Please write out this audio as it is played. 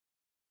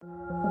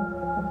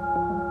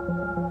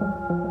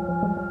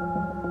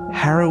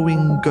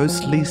Harrowing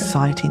ghostly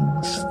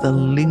sightings, the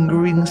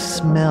lingering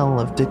smell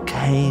of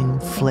decaying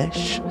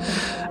flesh,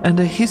 and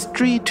a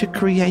history to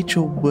create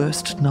your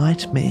worst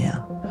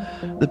nightmare.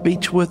 The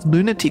Beechworth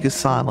Lunatic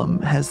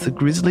Asylum has the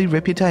grisly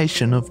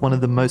reputation of one of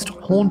the most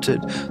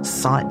haunted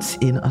sites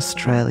in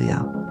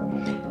Australia.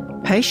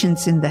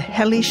 Patients in the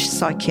hellish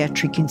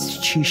psychiatric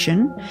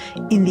institution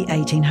in the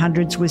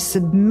 1800s were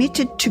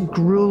submitted to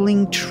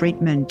gruelling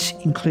treatment,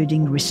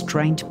 including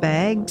restraint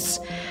bags,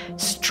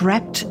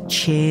 strapped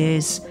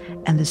chairs,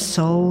 and the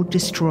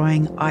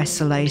soul-destroying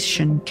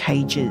isolation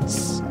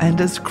cages.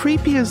 And as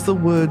creepy as the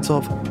words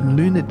of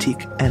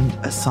lunatic and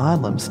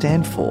asylum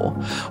stand for,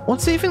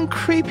 what's even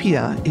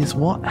creepier is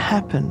what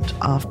happened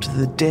after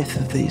the death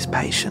of these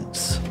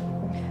patients.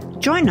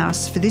 Join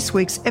us for this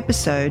week's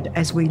episode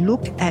as we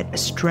look at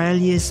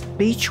Australia's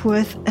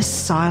Beechworth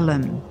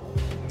Asylum.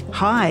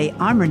 Hi,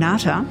 I'm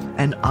Renata.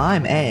 And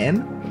I'm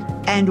Anne.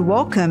 And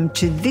welcome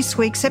to this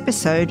week's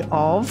episode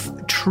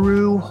of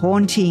True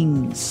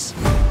Hauntings.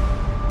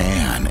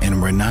 Anne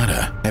and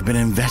Renata have been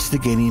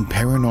investigating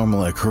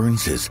paranormal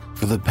occurrences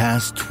for the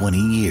past 20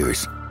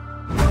 years.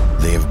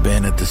 They have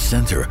been at the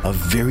center of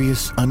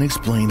various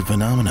unexplained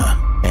phenomena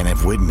and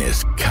have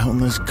witnessed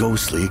countless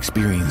ghostly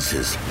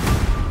experiences.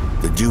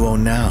 The duo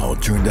now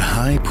turn to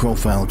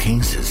high-profile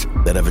cases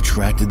that have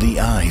attracted the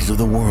eyes of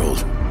the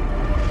world.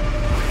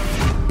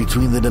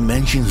 Between the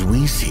dimensions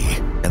we see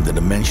and the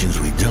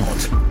dimensions we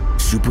don't,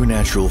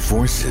 supernatural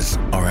forces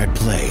are at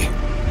play.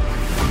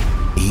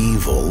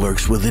 Evil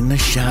lurks within the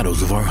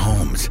shadows of our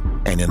homes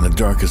and in the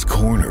darkest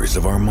corners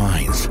of our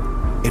minds.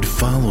 It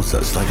follows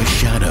us like a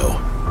shadow,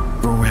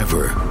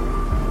 forever.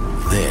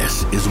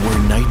 This is where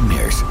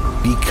nightmares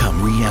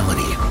become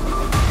reality.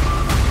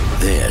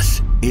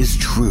 This is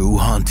True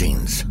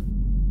Hauntings.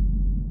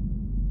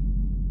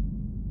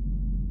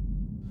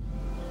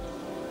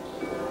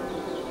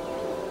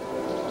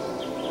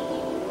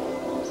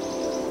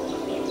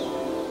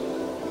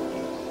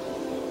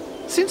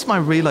 Since my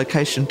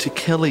relocation to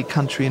Kelly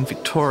Country in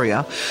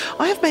Victoria,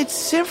 I have made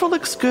several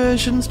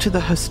excursions to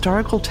the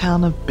historical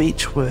town of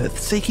Beechworth,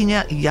 seeking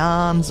out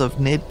yarns of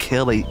Ned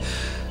Kelly.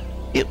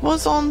 It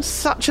was on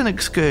such an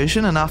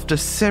excursion and after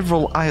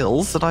several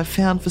ales that I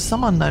found, for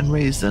some unknown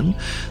reason,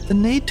 the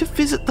need to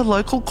visit the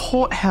local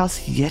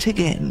courthouse yet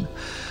again.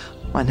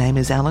 My name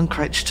is Alan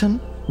Cratchton,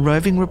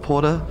 roving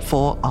reporter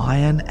for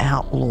Iron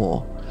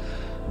Outlaw.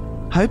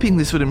 Hoping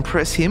this would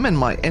impress him and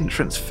my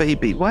entrance fee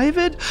be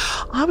waived,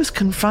 I was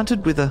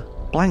confronted with a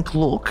blank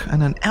look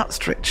and an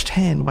outstretched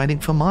hand waiting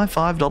for my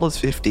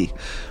 $5.50.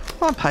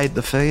 I paid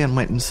the fee and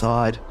went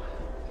inside.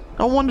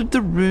 I wandered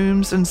the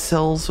rooms and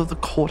cells of the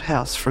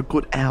courthouse for a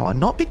good hour,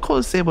 not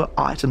because there were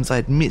items I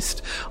had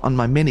missed on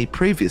my many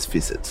previous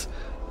visits,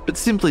 but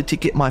simply to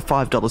get my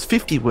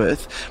 $5.50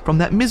 worth from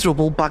that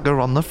miserable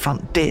bugger on the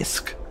front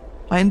desk.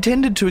 I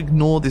intended to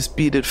ignore this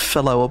bearded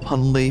fellow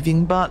upon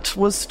leaving, but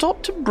was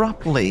stopped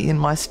abruptly in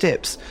my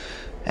steps.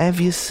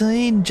 "Have you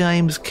seen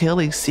James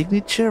Kelly's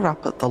signature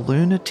up at the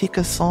Lunatic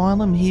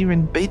Asylum here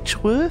in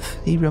Beechworth?"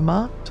 he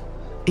remarked.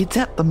 "It's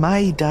at the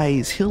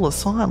Mayday's Hill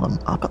Asylum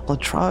up at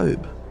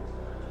Latrobe.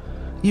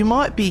 You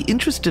might be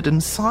interested in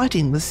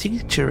citing the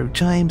signature of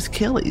James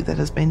Kelly that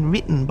has been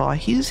written by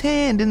his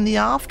hand in the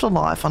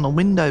afterlife on a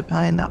window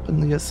pane up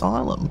in the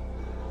asylum."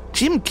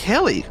 "Jim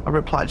Kelly," I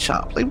replied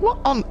sharply. "What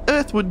on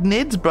earth would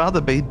Ned's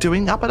brother be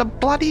doing up at a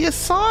bloody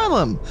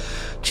asylum?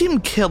 Jim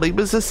Kelly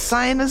was as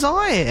sane as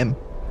I am."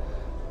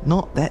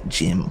 "Not that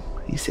Jim,"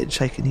 he said,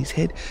 shaking his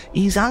head.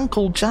 "His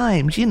Uncle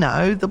James, you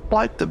know, the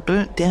bloke that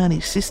burnt down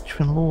his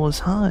sister-in-law's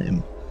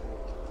home."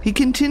 He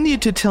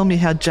continued to tell me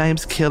how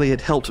James Kelly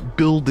had helped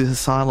build the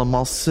asylum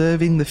while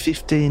serving the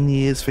 15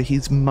 years for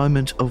his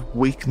moment of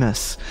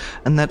weakness,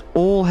 and that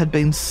all had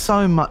been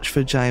so much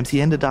for James he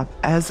ended up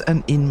as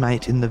an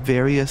inmate in the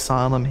very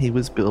asylum he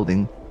was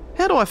building.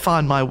 "How do I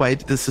find my way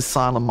to this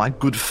asylum, my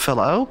good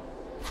fellow?"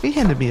 He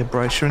handed me a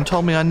brochure and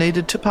told me I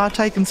needed to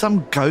partake in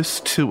some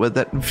ghost tour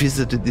that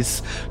visited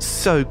this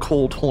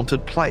so-called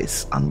haunted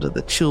place under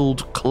the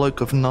chilled cloak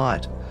of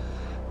night.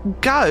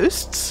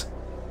 Ghosts?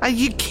 Are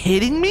you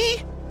kidding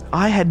me?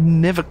 I had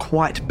never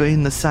quite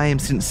been the same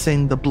since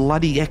seeing the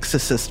bloody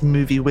Exorcist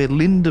movie where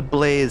Linda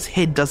Blair's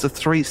head does a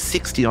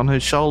 360 on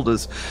her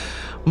shoulders.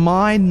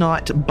 My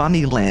night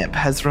bunny lamp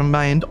has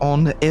remained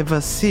on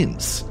ever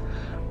since.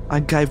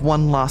 I gave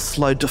one last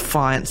slow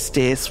defiant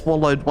stare,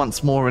 swallowed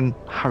once more and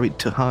hurried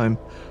to home.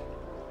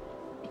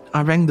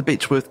 I rang the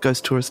Beechworth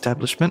Ghost Tour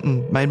establishment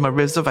and made my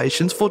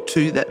reservations for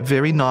 2 that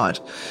very night.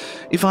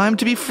 If I am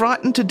to be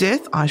frightened to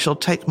death, I shall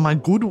take my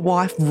good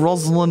wife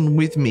Rosalind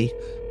with me.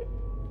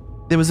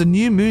 There was a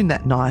new moon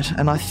that night,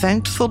 and I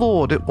thanked the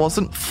Lord it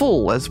wasn't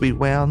full as we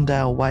wound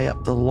our way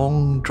up the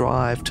long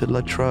drive to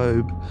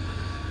Latrobe.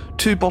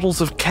 2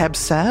 bottles of cab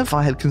sav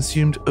I had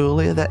consumed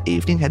earlier that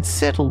evening had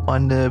settled my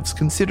nerves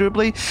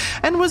considerably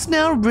and was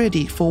now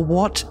ready for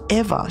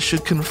whatever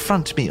should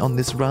confront me on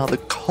this rather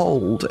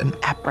cold and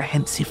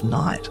apprehensive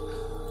night.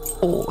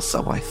 Or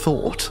so I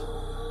thought.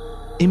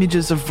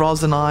 Images of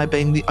Roz and I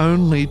being the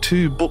only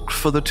two booked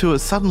for the tour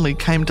suddenly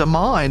came to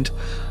mind.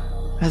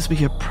 As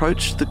we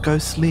approached the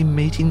ghostly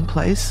meeting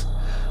place,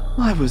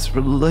 I was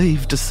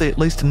relieved to see at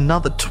least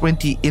another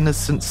 20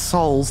 innocent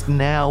souls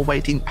now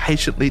waiting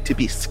patiently to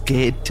be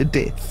scared to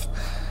death.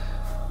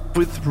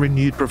 With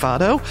renewed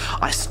bravado,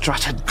 I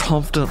strutted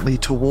confidently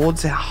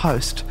towards our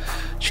host.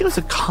 She was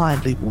a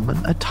kindly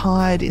woman,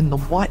 attired in the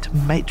white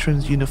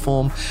matron's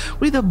uniform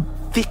with a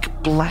thick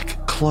black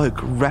cloak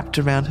wrapped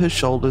around her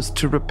shoulders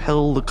to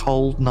repel the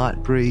cold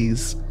night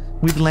breeze.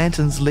 With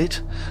lanterns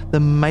lit, the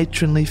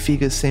matronly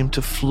figure seemed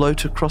to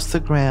float across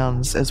the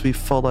grounds as we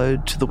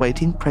followed to the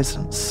waiting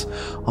presence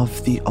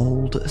of the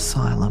old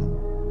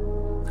asylum.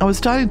 I was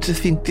starting to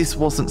think this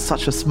wasn't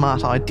such a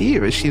smart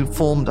idea as she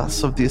informed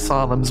us of the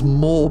asylum's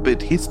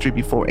morbid history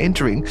before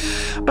entering,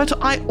 but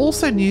I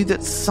also knew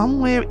that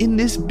somewhere in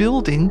this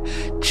building,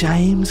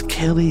 James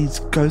Kelly's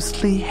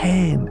ghostly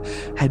hand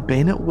had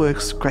been at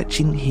work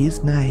scratching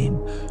his name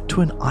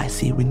to an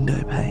icy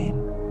window pane.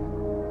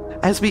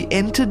 As we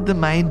entered the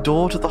main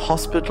door to the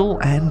hospital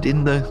and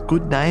in the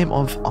good name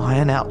of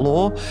Iron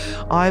Outlaw,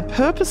 I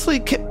purposely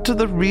kept to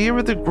the rear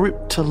of the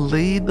group to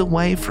lead the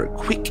way for a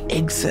quick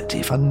exit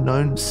if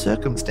unknown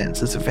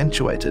circumstances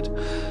eventuated.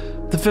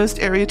 The first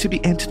area to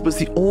be entered was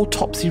the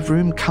autopsy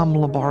room cum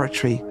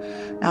laboratory.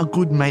 Our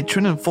good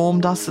matron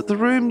informed us that the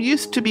room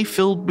used to be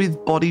filled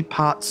with body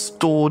parts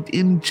stored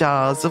in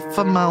jars of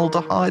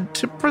formaldehyde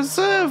to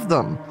preserve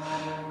them.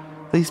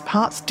 These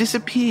parts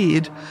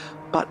disappeared,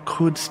 but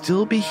could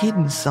still be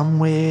hidden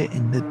somewhere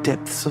in the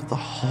depths of the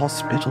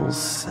hospital's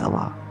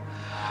cellar.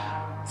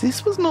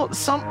 This was not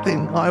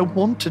something I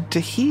wanted to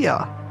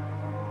hear.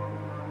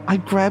 I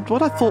grabbed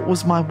what I thought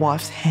was my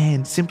wife's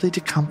hand simply to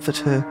comfort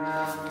her,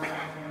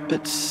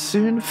 but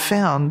soon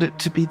found it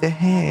to be the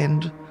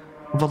hand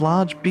of a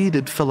large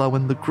bearded fellow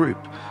in the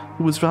group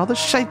who was rather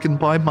shaken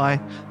by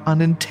my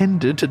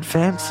unintended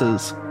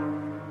advances.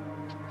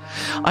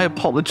 I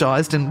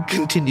apologised and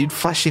continued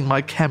flashing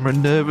my camera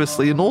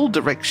nervously in all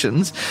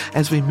directions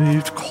as we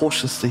moved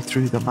cautiously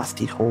through the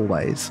musty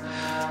hallways.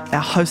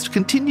 Our host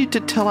continued to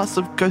tell us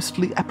of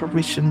ghostly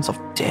apparitions of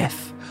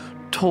death,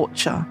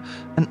 torture,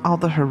 and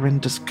other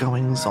horrendous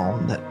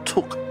goings-on that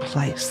took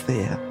place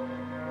there.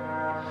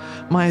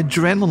 My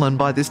adrenaline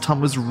by this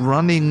time was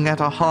running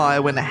at a high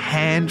when a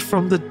hand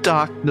from the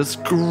darkness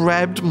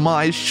grabbed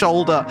my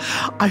shoulder.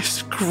 I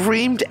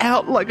screamed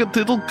out like a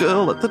little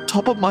girl at the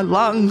top of my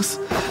lungs.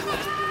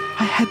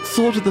 I had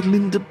thought of the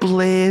Linda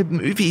Blair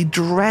movie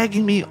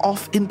dragging me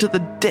off into the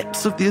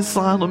depths of the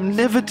asylum,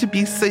 never to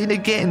be seen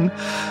again.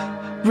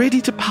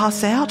 Ready to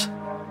pass out,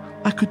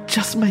 I could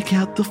just make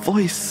out the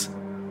voice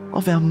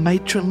of our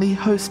matronly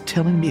host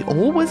telling me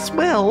all was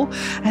well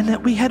and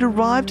that we had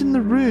arrived in the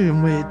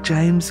room where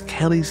James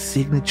Kelly's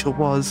signature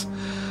was.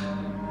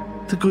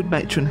 The good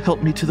matron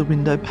helped me to the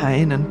window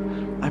pane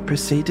and I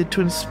proceeded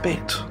to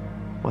inspect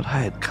what I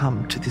had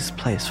come to this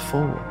place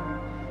for.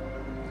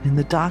 In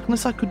the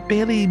darkness I could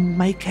barely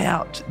make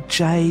out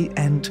Jay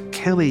and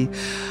Kelly,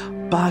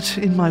 but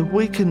in my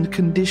weakened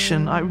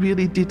condition I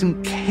really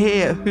didn't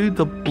care who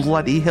the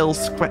bloody hell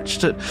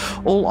scratched it.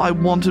 All I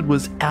wanted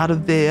was out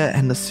of there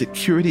and the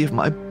security of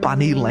my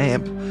bunny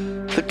lamp.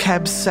 The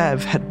cab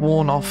salve had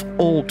worn off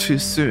all too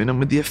soon, and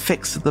with the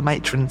effects of the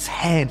matron's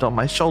hand on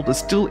my shoulder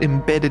still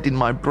embedded in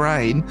my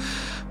brain,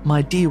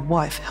 my dear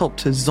wife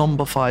helped her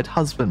zombified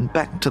husband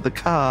back to the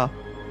car.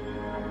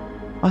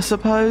 I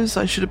suppose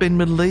I should have been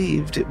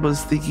relieved it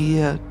was the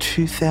year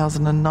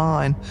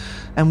 2009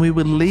 and we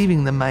were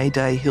leaving the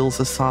Mayday Hills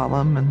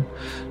Asylum and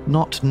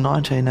not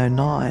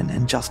 1909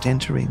 and just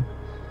entering.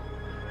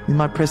 In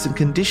my present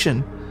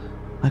condition,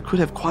 I could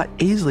have quite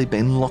easily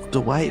been locked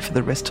away for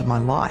the rest of my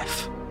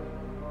life.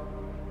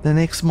 The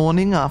next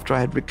morning, after I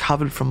had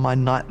recovered from my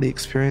nightly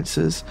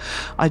experiences,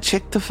 I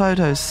checked the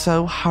photos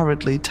so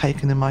hurriedly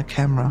taken in my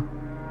camera.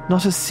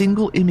 Not a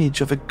single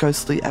image of a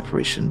ghostly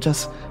apparition,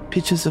 just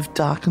pictures of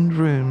darkened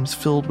rooms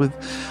filled with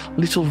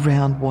little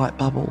round white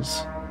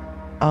bubbles.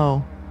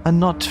 Oh, and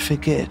not to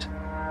forget,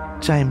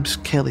 James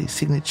Kelly's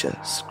signature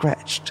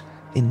scratched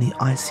in the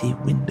icy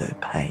window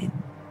pane.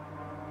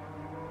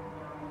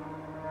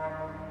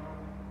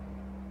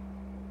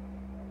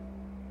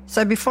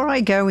 So before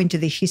I go into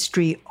the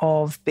history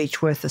of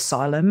Beechworth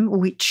Asylum,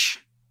 which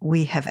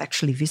we have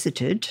actually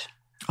visited.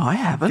 I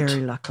haven't.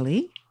 Very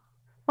luckily.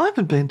 I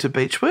haven't been to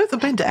Beechworth. I've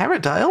been to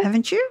Arrowdale.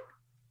 Haven't you?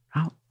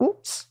 Oh,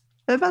 oops.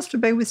 It must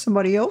have been with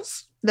somebody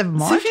else. Never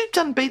mind. So you've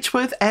done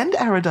Beechworth and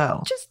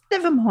Arrowdale? Just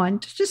never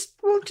mind.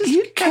 We'll just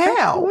you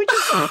cow. We'll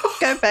just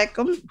go back.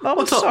 I'm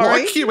not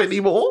sorry. Like you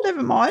anymore.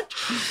 Never mind.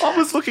 I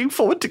was looking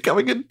forward to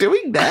going and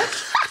doing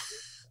that.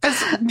 As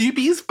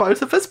newbies,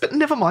 both of us, but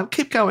never mind.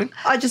 Keep going.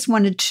 I just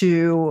wanted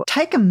to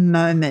take a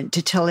moment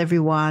to tell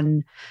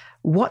everyone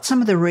what some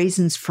of the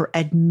reasons for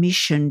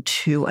admission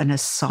to an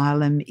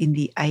asylum in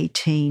the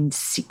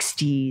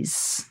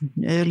 1860s,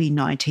 early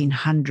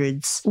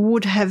 1900s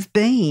would have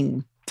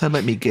been. So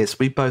let me guess,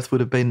 we both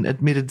would have been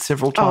admitted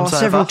several times over.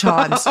 Several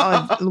times.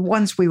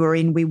 Once we were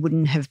in, we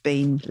wouldn't have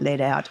been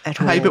let out at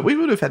all. Hey, but we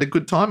would have had a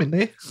good time in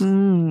there.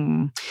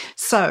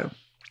 So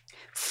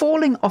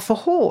falling off a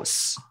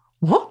horse,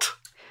 What?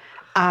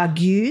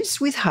 argues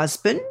with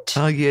husband,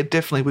 Oh, yeah,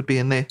 definitely would be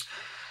in there.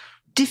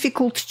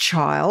 difficult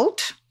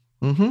child,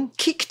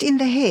 kicked in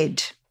the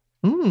head,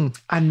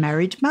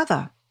 unmarried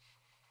mother,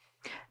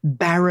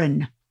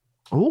 barren,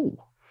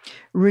 Oh.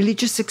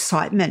 religious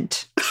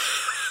excitement,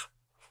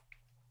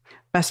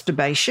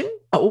 masturbation,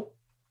 Oh.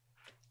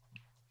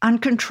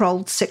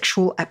 uncontrolled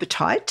sexual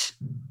appetite,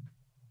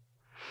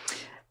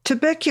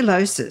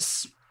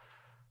 tuberculosis,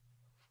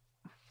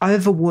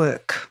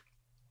 overwork,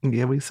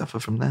 Yeah, we suffer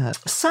from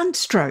that.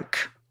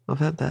 sunstroke, I've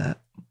had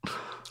that.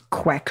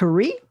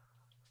 quackery,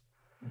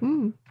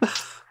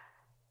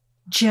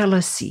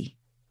 jealousy,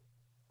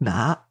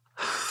 Nah.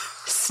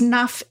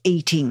 snuff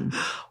eating,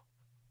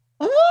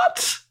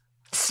 What?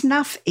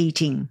 snuff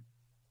eating.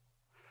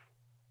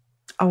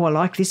 Oh, I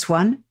like this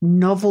one.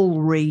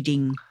 Novel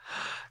reading.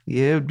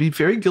 Yeah, would be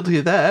very guilty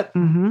of that.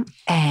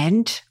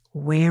 And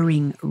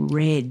wearing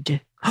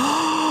red.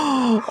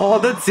 Oh,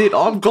 that's it.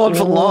 I'm gone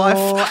for life.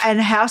 Oh,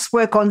 and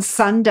housework on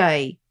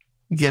Sunday.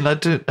 Yeah, and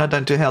I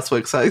don't do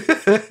housework, so.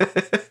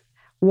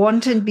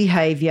 Wanton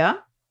behaviour.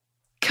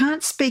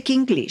 Can't speak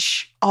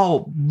English.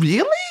 Oh,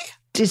 really?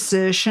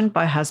 Desertion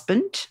by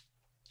husband.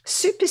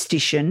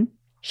 Superstition.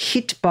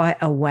 Hit by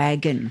a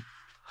wagon.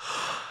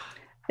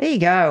 There you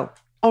go.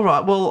 All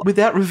right, well,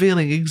 without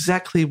revealing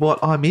exactly what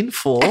I'm in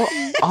for,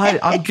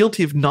 I'm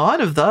guilty of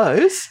 9 of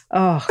those.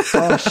 Oh,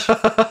 gosh.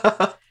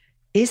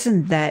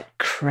 Isn't that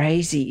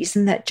crazy?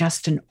 Isn't that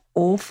just an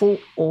awful,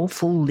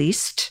 awful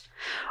list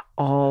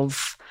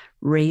of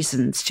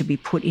reasons to be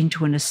put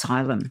into an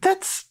asylum?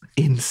 That's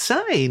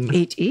insane.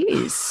 It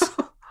is.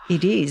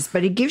 It is.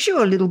 But it gives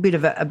you a little bit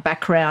of a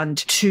background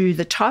to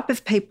the type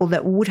of people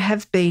that would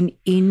have been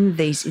in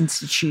these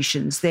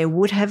institutions. There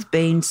would have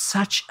been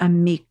such a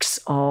mix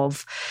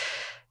of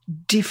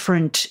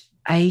different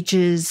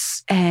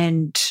ages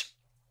and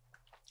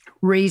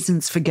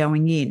reasons for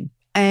going in.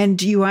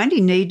 And you only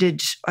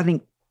needed, I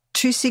think,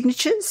 2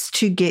 signatures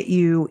to get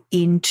you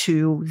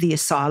into the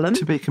asylum.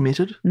 To be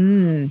committed.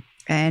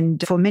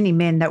 And for many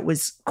men, that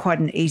was quite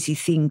an easy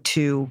thing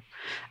to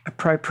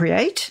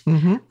appropriate.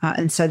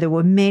 And so there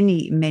were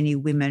many, many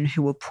women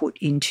who were put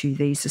into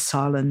these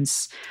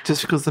asylums.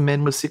 Just because the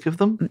men were sick of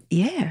them?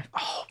 Yeah.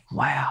 Oh,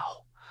 wow.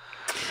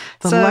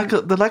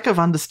 The lack of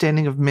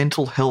understanding of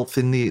mental health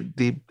in the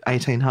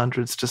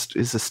 1800s just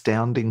is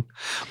astounding.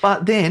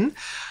 But then,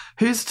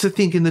 who's to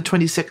think in the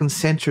 22nd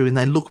century, when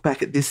they look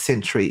back at this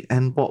century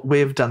and what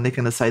we've done, they're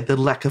going to say the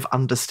lack of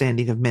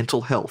understanding of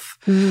mental health.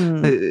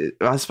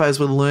 I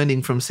suppose we're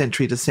learning from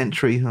century to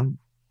century on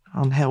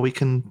how we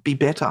can be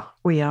better.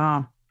 We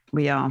are.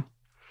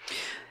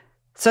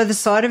 So the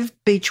site of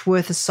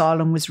Beechworth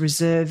Asylum was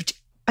reserved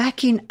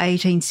back in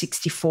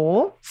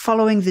 1864,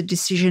 following the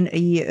decision a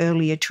year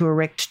earlier to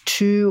erect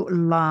 2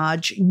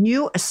 large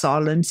new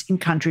asylums in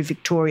country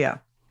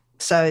Victoria.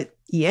 So,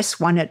 yes,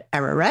 one at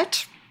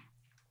Ararat,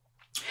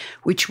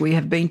 which we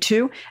have been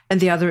to, and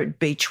the other at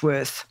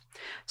Beechworth.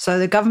 So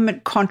the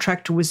government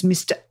contractor was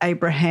Mr.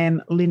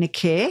 Abraham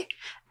Lunatic,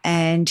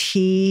 and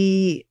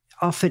he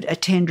offered a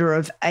tender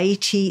of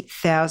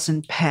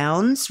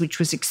 £80,000, which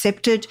was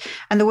accepted,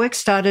 and the work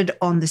started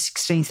on the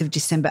 16th of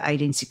December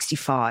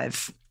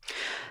 1865.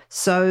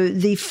 So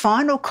the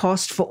final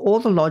cost for all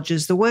the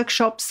lodges, the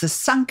workshops, the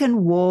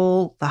sunken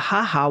wall, the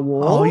ha-ha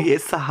wall. Oh,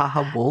 yes, the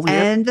ha-ha wall, yeah.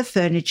 And the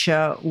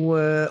furniture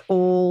were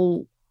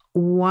all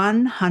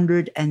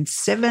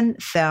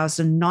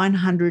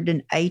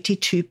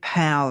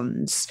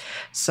 £107,982.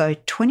 So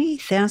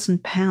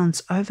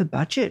 £20,000 over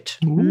budget.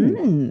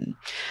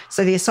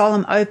 So the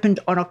asylum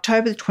opened on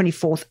October the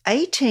 24th,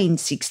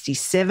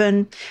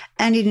 1867,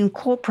 and it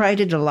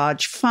incorporated a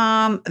large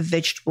farm, a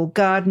vegetable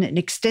garden, and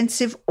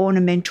extensive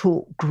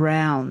ornamental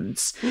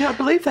grounds. Yeah, I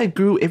believe they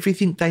grew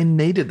everything they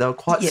needed. They were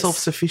quite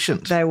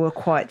self-sufficient. They were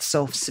quite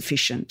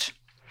self-sufficient.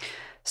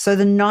 So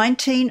the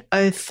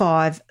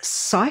 1905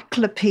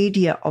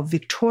 Cyclopedia of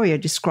Victoria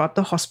described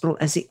the hospital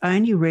as the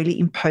only really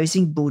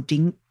imposing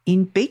building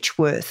in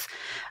Beechworth.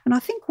 And I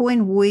think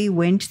when we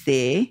went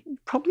there,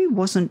 it probably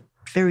wasn't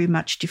very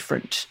much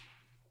different.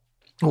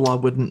 Well, I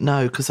wouldn't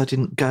know because I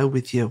didn't go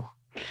with you.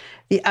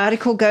 The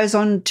article goes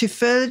on to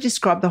further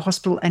describe the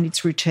hospital and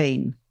its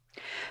routine.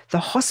 The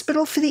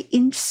Hospital for the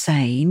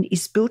Insane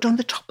is built on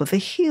the top of a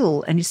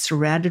hill and is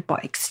surrounded by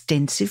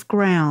extensive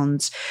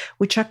grounds,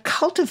 which are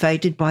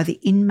cultivated by the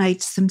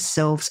inmates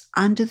themselves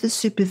under the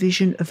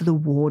supervision of the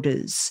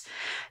warders.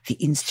 The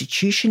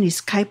institution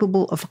is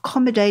capable of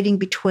accommodating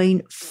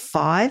between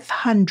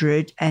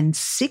 500 and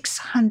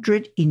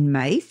 600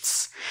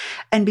 inmates,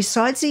 and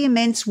besides the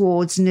immense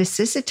wards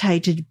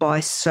necessitated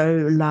by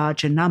so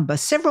large a number,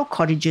 several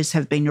cottages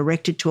have been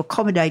erected to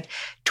accommodate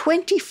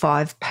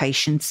 25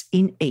 patients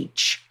in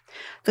each.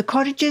 The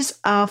cottages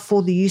are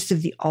for the use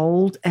of the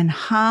old and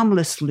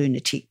harmless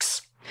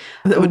lunatics.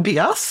 That would be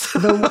us.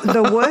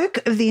 The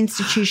work of the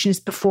institution is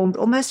performed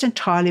almost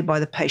entirely by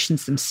the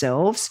patients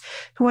themselves,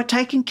 who are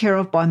taken care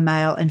of by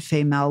male and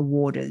female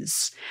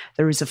warders.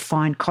 There is a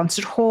fine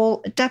concert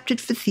hall adapted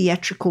for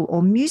theatrical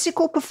or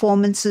musical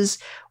performances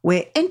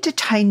where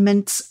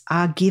entertainments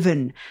are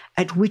given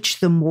at which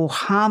the more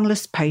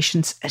harmless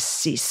patients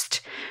assist.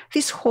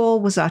 This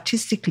hall was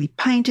artistically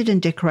painted and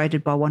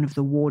decorated by one of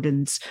the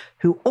wardens,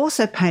 who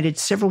also painted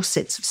several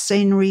sets of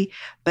scenery,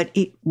 but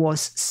it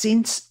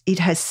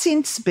has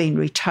since been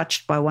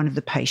retouched by one of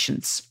the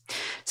patients.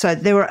 So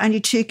there were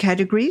only two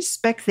categories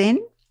back then.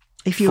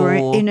 If you were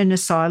in an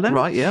asylum,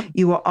 right, yeah,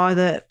 you were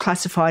either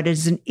classified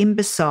as an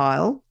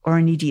imbecile or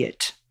an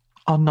idiot.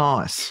 Oh,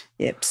 nice.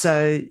 Yep.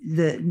 So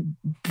the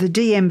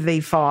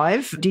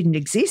DMV-5 didn't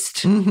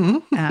exist,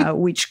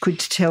 which could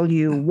tell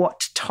you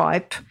what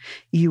type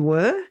you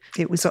were.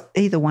 It was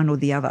either one or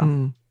the other.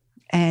 Mm.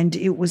 And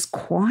it was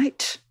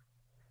quite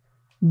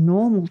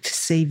normal to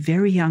see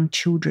very young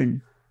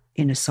children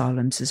in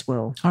asylums as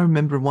well. I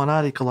remember in one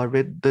article I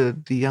read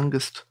the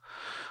youngest,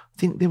 I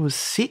think there was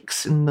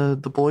 6 in the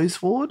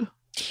boys' ward.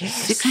 Yeah,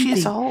 6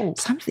 years old.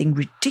 Something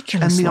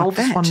ridiculous. And the like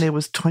oldest that. one there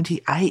was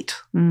 28.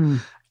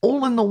 Mm.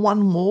 All in the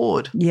one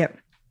ward. Yep.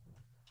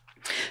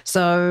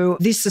 So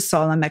this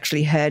asylum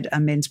actually had a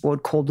men's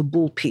ward called the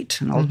Bull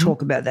Pit, and I'll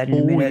talk about that in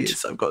a minute.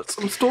 Yes, I've got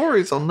some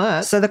stories on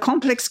that. So the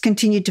complex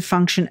continued to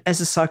function as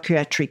a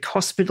psychiatric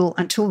hospital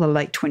until the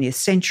late 20th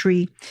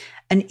century.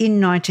 And in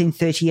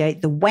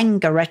 1938, the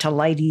Wangaratta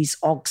Ladies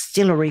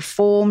Auxiliary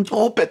formed.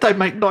 Oh, I bet they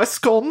make nice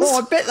scones. Oh,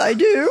 I bet they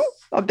do.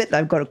 I bet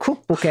they've got a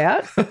cookbook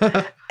out.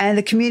 And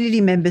the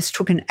community members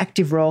took an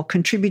active role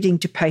contributing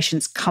to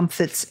patients'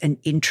 comforts and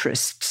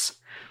interests,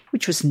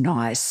 which was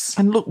nice.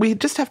 And look, we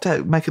just have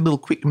to make a little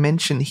quick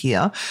mention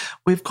here.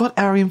 We've got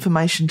our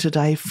information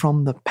today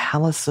from the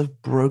Palace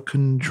of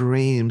Broken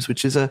Dreams,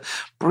 which is a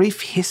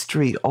brief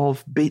history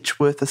of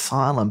Beechworth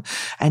Asylum.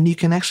 And you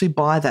can actually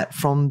buy that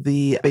from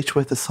the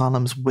Beechworth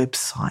Asylum's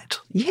website.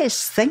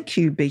 Yes, thank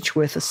you,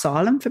 Beechworth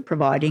Asylum, for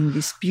providing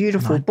this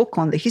beautiful book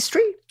on the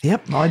history.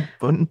 Yep, I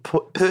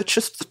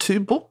purchased the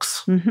 2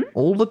 books,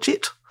 all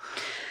legit.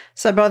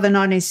 So by the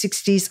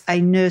 1960s,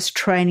 a nurse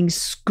training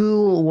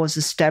school was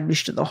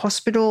established at the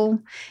hospital.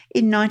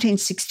 In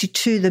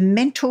 1962, the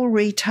mental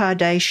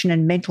retardation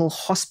and mental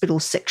hospital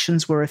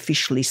sections were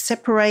officially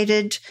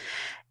separated.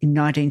 In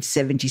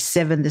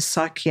 1977, the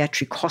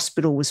psychiatric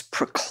hospital was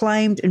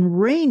proclaimed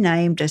and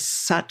renamed as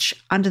such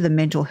under the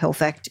Mental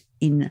Health Act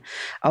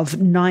of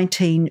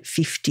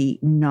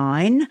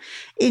 1959.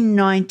 In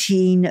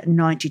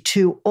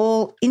 1992,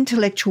 all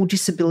intellectual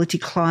disability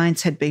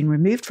clients had been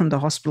removed from the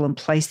hospital and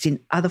placed in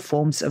other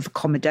forms of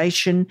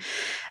accommodation.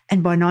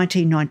 And by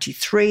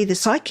 1993, the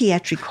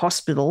psychiatric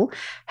hospital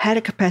had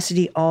a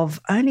capacity of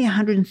only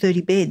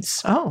 130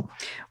 beds,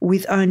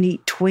 with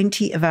only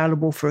 20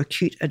 available for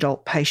acute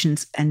adult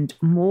patients and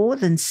more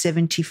than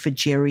 70 for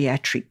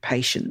geriatric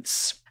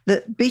patients.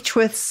 The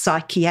Beechworth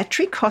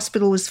Psychiatric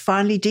Hospital was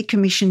finally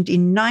decommissioned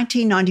in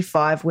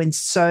 1995 when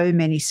so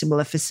many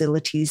similar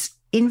facilities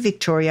in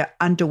Victoria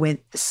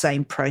underwent the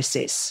same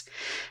process.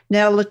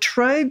 Now, La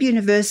Trobe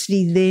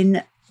University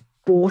then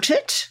bought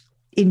it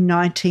in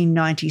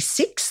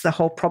 1996, the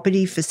whole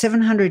property, for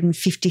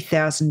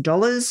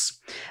 $750,000,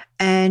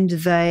 and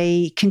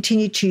they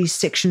continued to use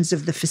sections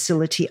of the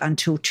facility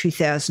until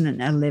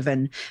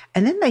 2011.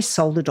 And then they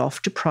sold it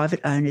off to private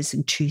owners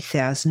in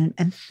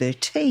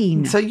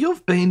 2013. So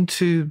you've been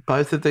to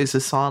both of these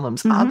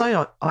asylums. Are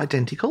they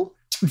identical?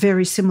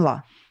 Very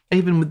similar.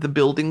 Even with the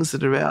buildings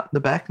that are out the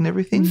back and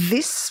everything?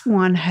 This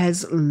one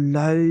has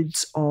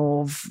loads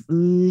of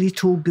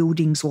little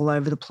buildings all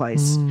over the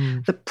place.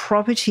 The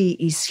property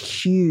is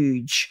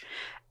huge.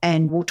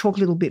 And we'll talk a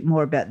little bit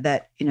more about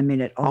that in a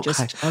minute. I'll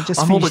just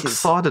I'm all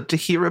excited to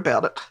hear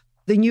about it.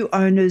 The new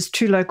owners,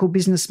 2 local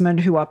businessmen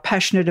who are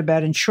passionate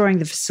about ensuring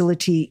the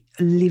facility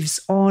lives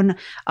on,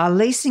 are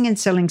leasing and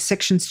selling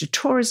sections to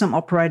tourism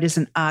operators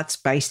and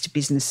arts-based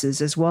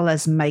businesses, as well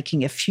as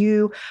making a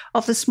few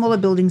of the smaller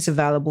buildings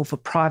available for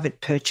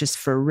private purchase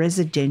for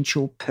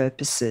residential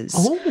purposes.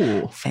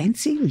 Oh.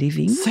 Fancy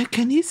living. So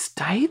can you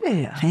stay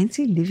there?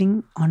 Fancy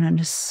living on an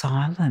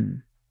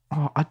asylum.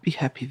 Oh, I'd be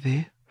happy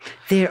there.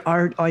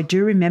 I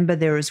do remember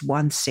there is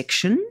one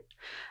section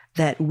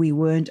that we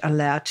weren't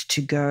allowed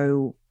to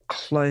go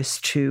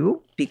close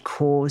to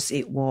because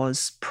it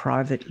was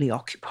privately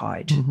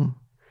occupied.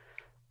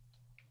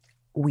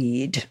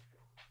 Weird.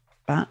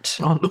 But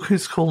oh, look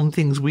who's calling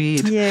things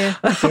weird. Yeah,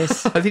 I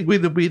guess. I think we're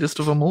the weirdest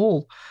of them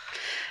all.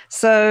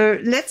 So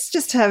let's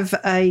just have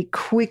a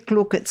quick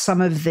look at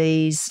some of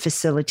these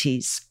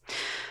facilities.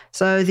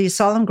 So the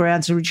asylum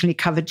grounds originally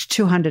covered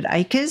 200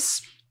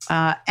 acres.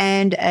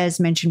 And as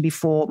mentioned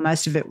before,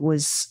 most of it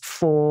was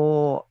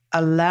for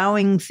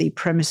allowing the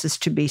premises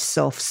to be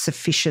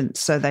self-sufficient.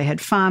 So they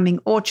had farming,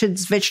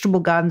 orchards,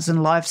 vegetable gardens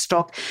and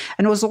livestock,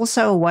 and it was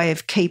also a way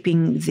of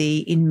keeping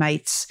the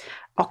inmates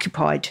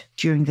occupied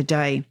during the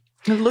day.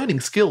 And learning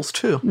skills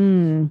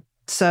too.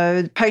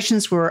 So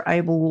patients were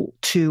able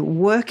to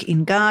work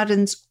in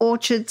gardens,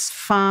 orchards,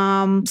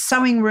 farm,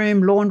 sewing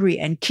room, laundry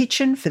and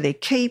kitchen for their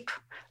keep.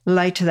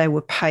 Later, they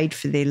were paid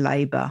for their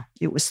labour.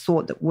 It was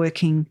thought that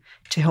working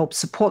to help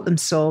support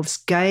themselves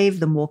gave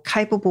the more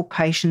capable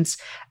patients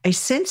a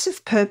sense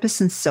of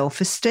purpose and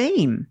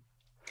self-esteem.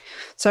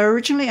 So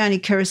originally only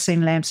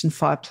kerosene lamps and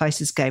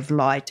fireplaces gave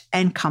light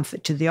and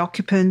comfort to the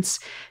occupants.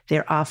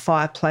 There are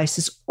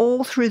fireplaces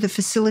all through the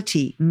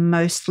facility,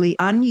 mostly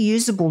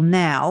unusable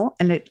now,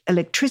 and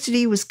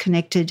electricity was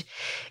connected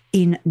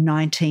in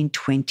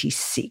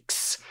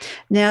 1926.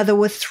 Now, there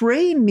were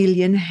 3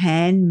 million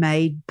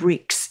handmade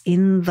bricks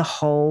in the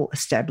whole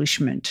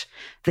establishment.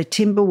 The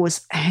timber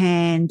was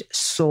hand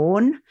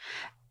sawn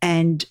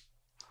and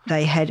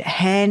they had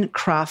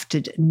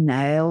handcrafted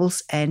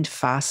nails and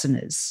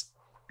fasteners,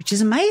 which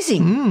is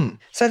amazing.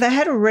 So they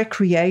had a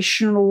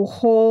recreational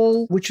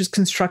hall, which was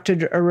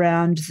constructed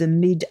around the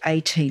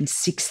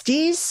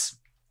mid-1860s.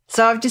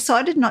 So I've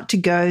decided not to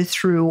go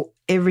through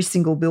every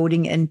single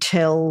building and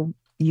tell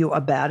you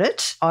about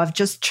it. I've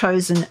just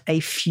chosen a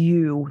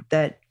few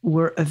that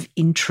were of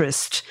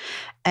interest.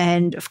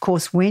 And, of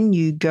course, when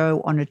you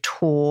go on a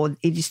tour,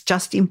 it is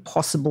just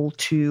impossible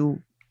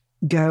to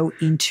go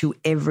into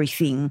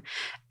everything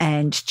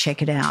and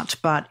check it out.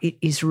 But it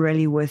is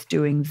really worth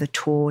doing the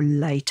tour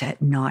late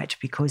at night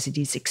because it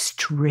is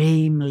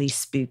extremely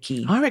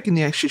spooky. I reckon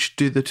you actually should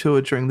do the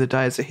tour during the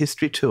day as a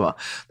history tour,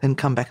 then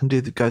come back and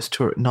do the ghost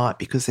tour at night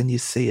because then you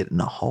see it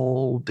in a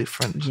whole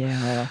different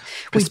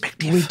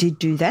perspective. We did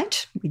do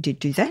that.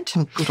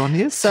 Oh, good on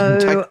you. So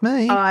Take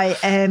me. I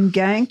am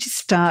going to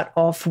start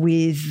off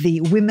with the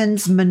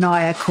women's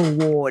maniacal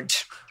ward.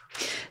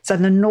 So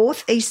the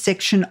northeast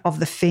section of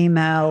the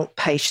female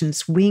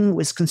patients' wing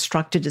was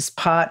constructed as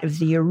part of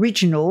the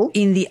original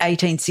in the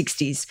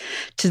 1860s.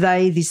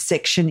 Today, this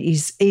section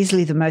is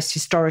easily the most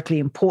historically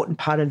important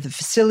part of the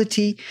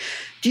facility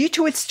due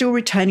to it still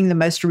retaining the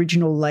most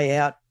original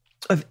layout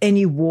of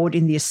any ward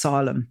in the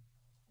asylum.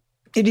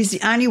 It is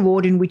the only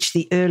ward in which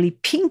the early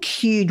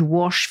pink-hued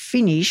wash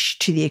finish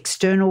to the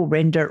external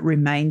render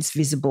remains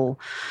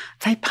visible.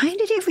 They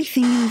painted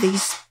everything in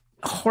these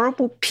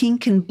horrible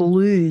pink and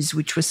blues,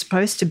 which were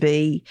supposed to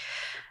be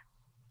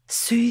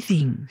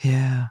soothing.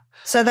 Yeah.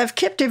 So they've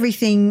kept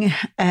everything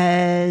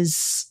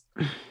as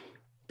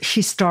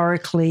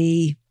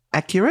historically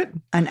accurate.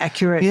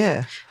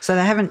 Yeah. So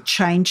they haven't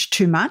changed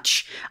too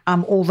much,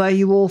 although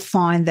you will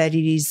find that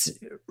it is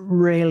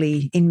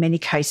really, in many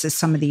cases,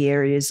 some of the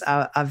areas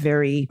are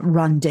very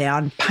run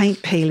down,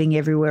 paint peeling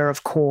everywhere,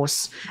 of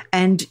course.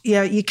 And,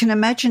 you can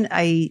imagine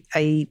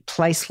a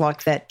place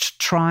like that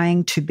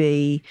trying to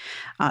be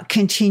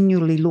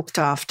continually looked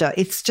after.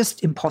 It's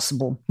just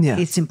impossible. Yeah.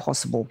 It's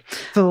impossible.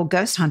 For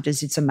ghost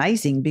hunters, it's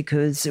amazing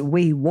because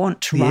we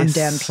want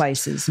run-down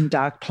places and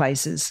dark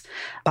places,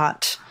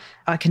 but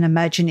I can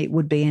imagine it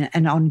would be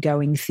an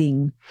ongoing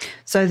thing.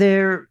 So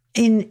there,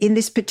 in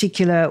this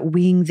particular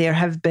wing, there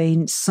have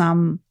been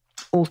some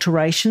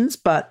alterations,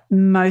 but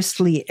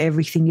mostly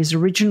everything is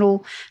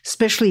original,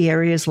 especially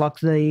areas like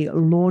the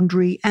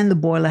laundry and the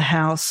boiler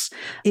house.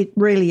 It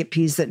really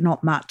appears that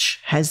not much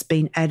has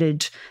been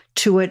added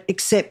to it,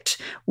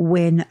 except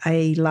when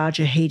a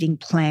larger heating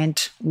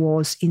plant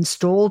was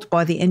installed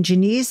by the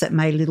engineers. That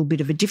made a little bit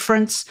of a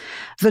difference.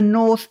 The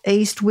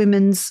Northeast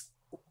Women's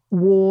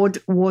Ward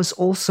was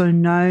also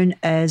known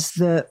as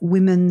the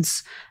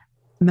Women's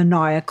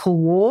Maniacal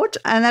Ward,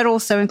 and that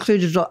also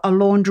included a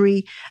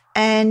laundry,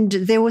 and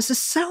there was a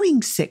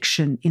sewing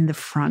section in the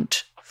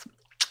front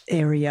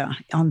area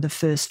on the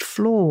first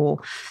floor.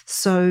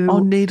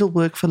 So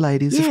needlework for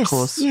ladies, of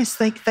course. Yes,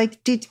 they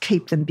did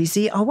keep them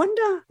busy. I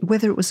wonder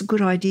whether it was a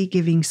good idea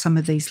giving some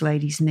of these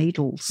ladies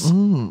needles.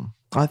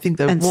 I think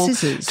they and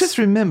scissors. Just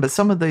remember,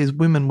 some of these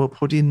women were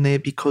put in there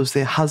because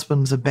their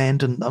husbands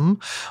abandoned them,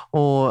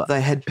 or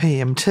they had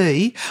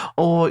PMT,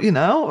 or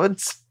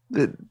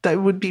they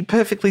would be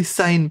perfectly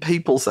sane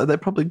people, so they're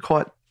probably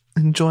quite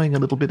enjoying a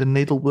little bit of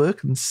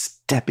needlework and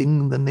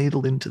stabbing the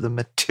needle into the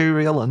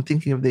material and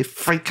thinking of their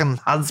freaking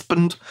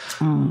husband.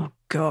 Oh,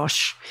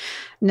 gosh.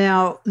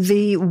 Now,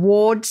 the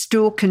ward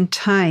still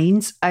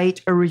contains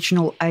 8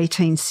 original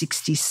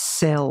 1860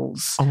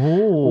 cells,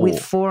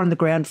 with 4 on the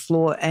ground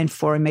floor and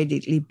 4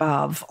 immediately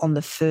above on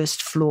the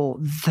first floor.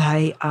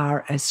 They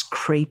are as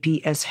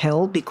creepy as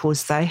hell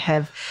because they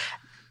have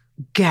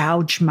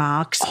gouge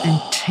marks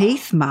and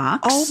teeth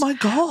marks. Oh, my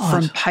God.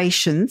 From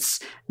patients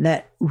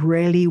that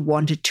really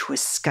wanted to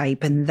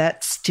escape, and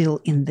that's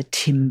still in the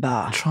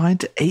timber. Trying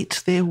to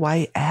eat their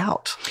way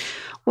out.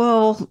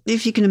 Well,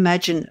 if you can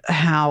imagine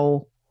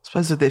how... I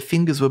suppose if their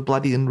fingers were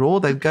bloody and raw,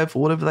 they'd go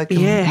for whatever they can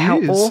use. Yeah,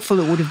 how awful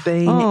it would have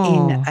been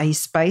in a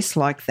space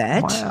like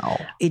that. Wow.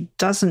 It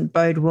doesn't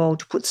bode well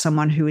to put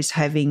someone who is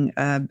having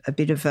a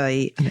bit of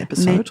an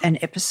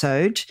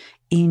episode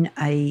in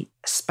a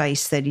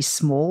space that is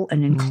small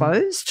and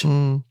enclosed.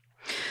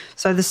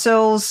 So the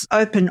cells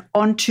open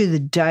onto the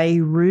day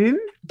room,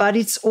 but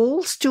it's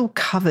all still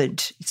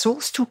covered. It's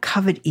all still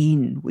covered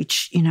in,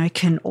 which,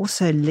 can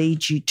also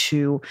lead you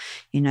to,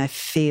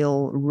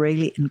 feel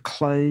really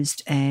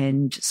enclosed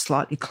and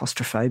slightly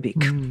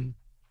claustrophobic.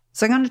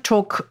 So I'm going to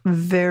talk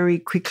very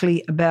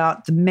quickly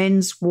about the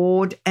men's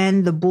ward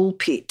and the bull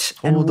pit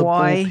and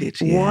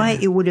why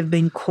it would have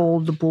been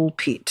called the bull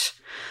pit.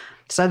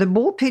 So the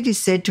bull pit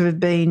is said to have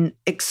been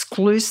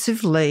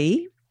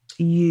exclusively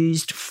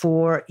used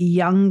for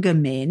younger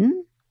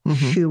men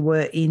who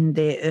were in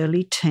their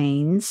early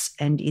teens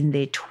and in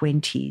their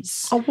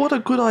 20s. Oh, what a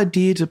good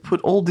idea to put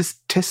all this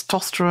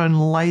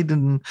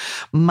testosterone-laden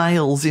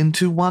males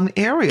into one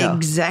area.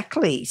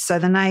 Exactly. So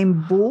the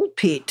name bull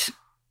pit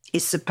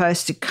is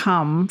supposed to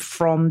come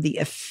from the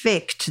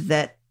effect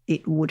that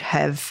it would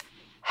have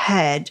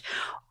had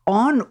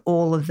on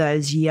all of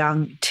those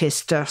young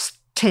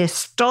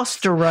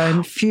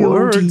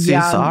testosterone-fueled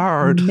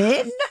young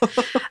men,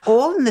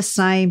 all in the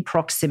same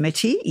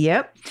proximity,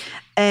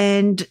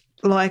 and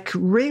like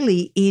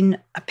really in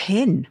a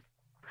pen.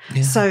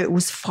 Yeah. So it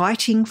was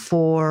fighting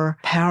for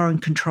power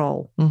and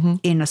control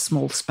in a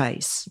small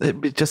space.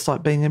 It'd be just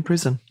like being in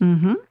prison.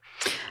 Mm-hmm.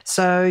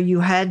 So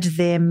you had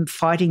them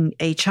fighting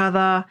each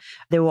other.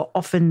 There were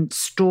often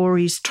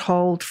stories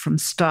told from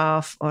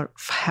staff of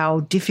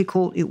how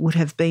difficult it would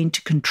have been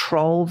to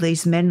control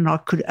these men. And I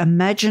could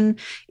imagine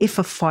if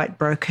a fight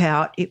broke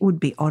out, it would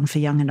be on for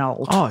young and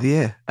old. Oh,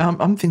 yeah.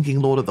 I'm thinking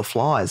Lord of the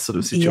Flies sort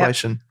of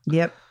situation.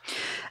 Yep.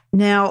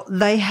 Now,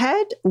 they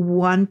had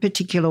one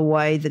particular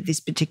way that this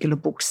particular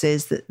book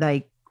says that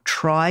they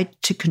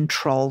tried to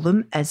control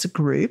them as a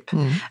group,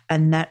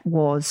 and that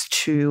was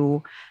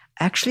to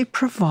actually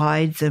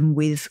provide them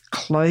with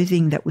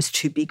clothing that was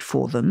too big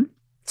for them.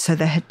 So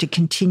they had to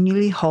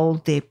continually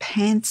hold their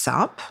pants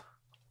up.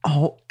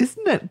 Oh,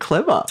 isn't that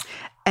clever?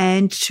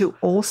 And to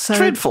also...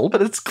 dreadful,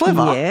 but it's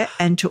clever. Yeah,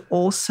 and to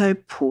also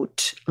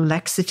put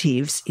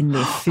laxatives in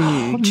their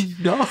food. Oh,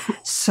 no.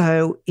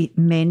 So it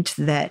meant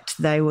that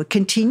they were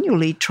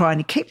continually trying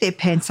to keep their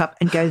pants up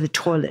and go to the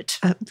toilet.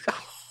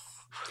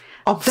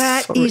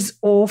 That is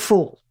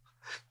awful.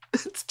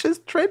 It's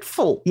just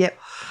dreadful. Yep.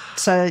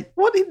 So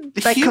what in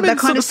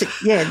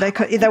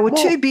they were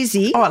too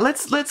busy. All right,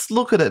 let's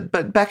look at it.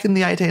 But back in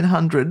the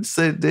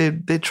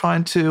 1800s, they're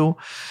trying to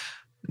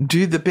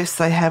do the best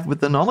they have with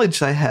the knowledge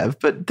they have.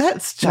 But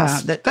that's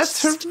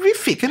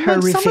horrific.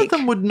 And some of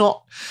them would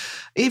not,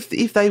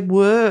 if they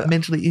were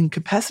mentally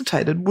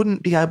incapacitated,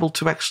 wouldn't be able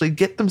to actually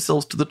get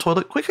themselves to the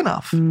toilet quick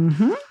enough.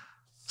 Mm-hmm.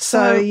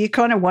 So you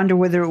kind of wonder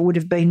whether it would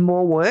have been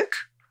more work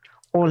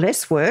or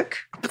less work.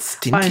 But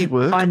stinky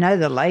work. I know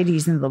the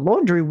ladies in the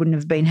laundry wouldn't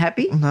have been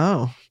happy.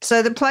 No.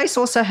 So the place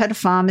also had a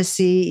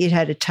pharmacy. It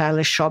had a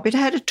tailor shop. It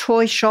had a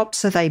toy shop,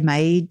 so they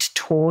made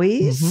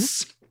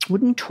toys,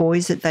 wooden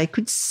toys that they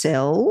could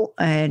sell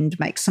and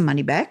make some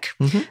money back.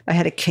 They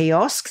had a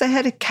kiosk. They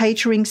had a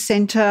catering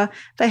centre.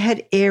 They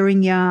had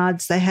airing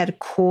yards. They had a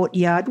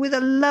courtyard with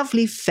a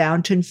lovely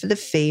fountain for the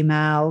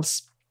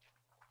females.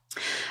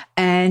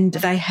 And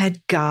they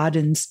had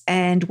gardens.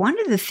 And one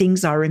of the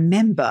things I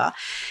remember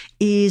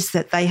is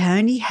that they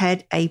only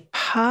had a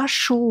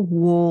partial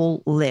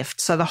wall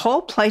left. So the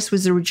whole place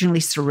was originally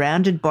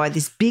surrounded by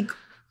this big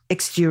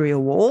exterior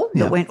wall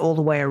that went all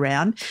the way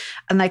around,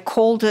 and they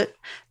called it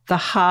the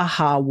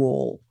Ha-Ha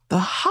Wall. The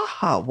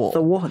Ha-Ha Wall?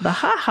 The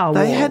Ha-Ha Wall.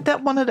 They had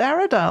that one at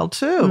Arrowdale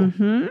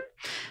too.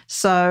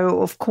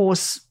 So, of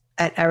course,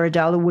 at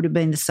Arrowdale it would have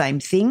been the same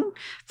thing.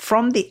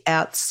 From the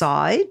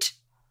outside,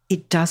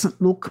 it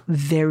doesn't look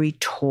very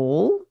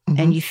tall,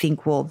 and you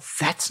think, well,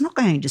 that's not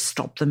going to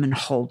stop them and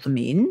hold them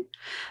in.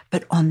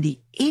 But on the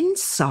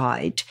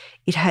inside,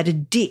 it had a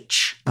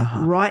ditch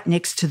right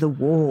next to the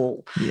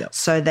wall,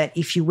 so that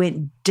if you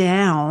went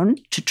down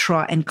to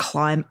try and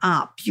climb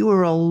up, you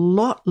were a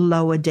lot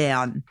lower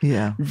down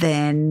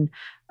than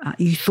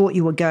you thought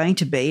you were going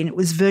to be, and it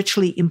was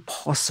virtually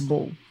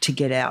impossible to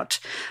get out.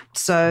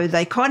 So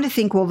they kind of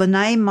think, well, the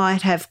name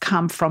might have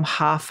come from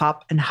half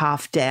up and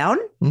half down.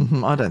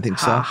 I don't think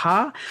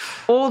so.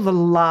 Or the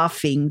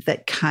laughing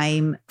that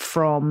came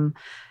from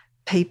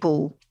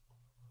people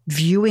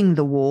viewing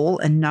the wall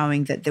and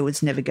knowing that there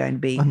was never going to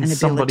be an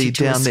ability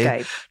to escape.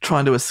 There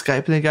trying to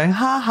escape, and they're going,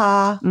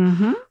 ha-ha.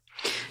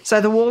 So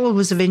the wall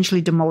was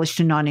eventually demolished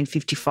in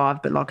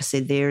 1955, but like I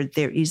said, there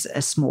is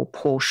a small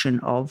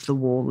portion of the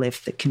wall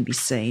left that can be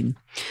seen.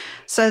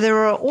 So there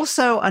are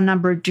also a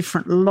number of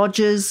different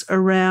lodges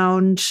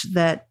around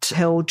that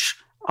held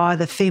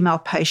either female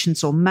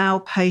patients or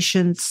male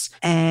patients,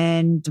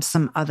 and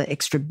some other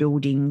extra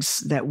buildings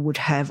that would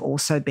have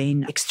also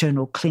been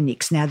external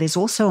clinics. Now, there's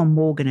also a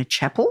morgue and a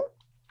chapel.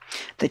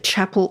 The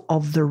Chapel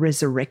of the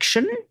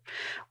Resurrection,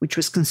 which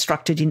was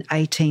constructed in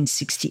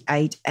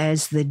 1868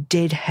 as the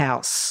dead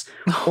house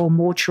or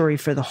mortuary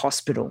for the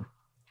hospital.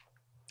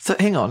 So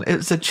hang on,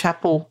 it's a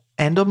chapel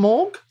and a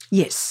morgue?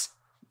 Yes.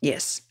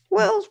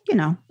 Well,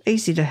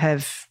 easy to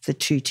have the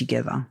two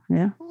together,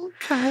 yeah.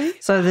 Okay.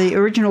 So the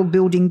original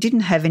building didn't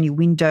have any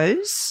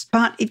windows,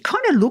 but it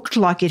kind of looked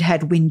like it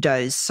had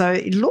windows. So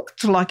it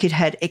looked like it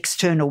had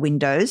external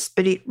windows,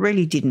 but it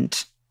really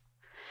didn't.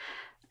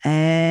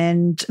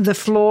 And the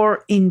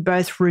floor in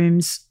both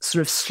rooms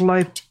sort of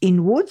sloped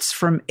inwards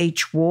from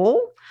each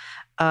wall,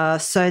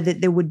 so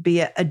that there would be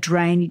a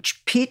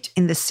drainage pit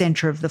in the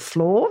centre of the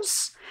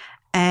floors.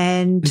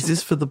 And is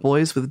this for the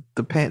boys with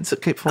the pants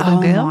that keep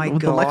falling down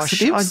with the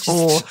laxatives?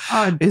 Or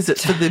is it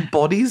for the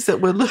bodies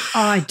that were...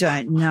 I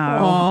don't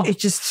know. It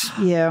just,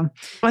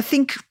 I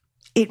think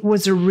it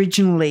was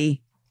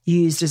originally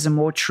used as a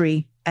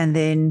mortuary, and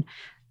then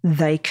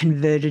they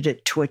converted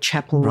it to a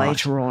chapel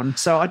later on.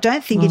 So I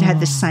don't think it had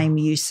the same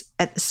use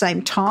at the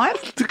same time.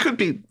 It could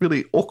be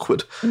really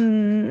awkward.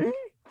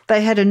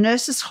 They had a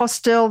nurses'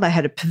 hostel, they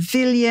had a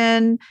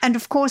pavilion, and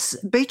of course,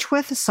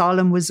 Beechworth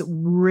Asylum was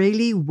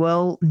really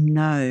well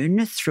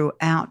known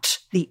throughout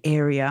the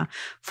area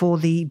for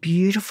the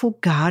beautiful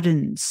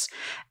gardens.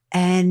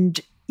 And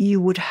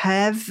you would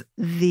have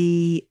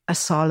the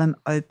asylum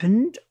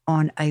opened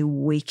on a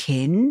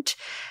weekend.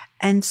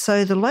 And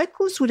so the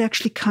locals would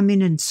actually come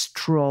in and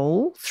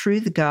stroll through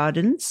the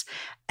gardens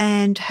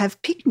and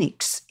have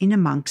picnics in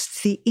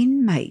amongst the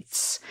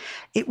inmates.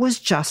 It was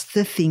just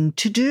the thing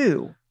to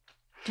do.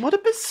 What a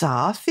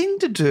bizarre thing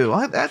to do.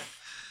 Often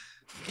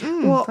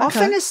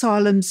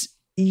asylums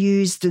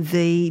used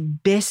the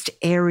best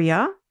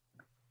area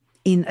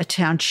in a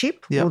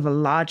township or the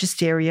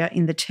largest area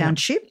in the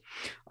township.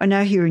 I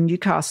know here in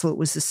Newcastle it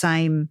was the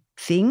same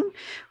thing,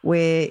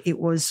 where it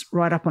was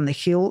right up on the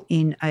hill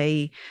in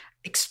a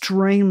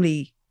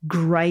extremely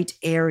great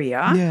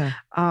area. Yeah.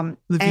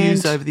 The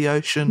views over the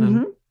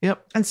ocean.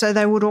 And so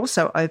they would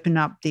also open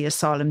up the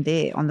asylum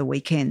there on the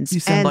weekends. You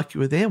sound like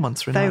you were there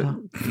once, Renata.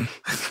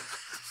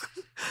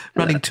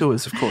 Running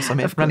tours, of course. I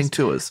meant running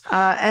tours.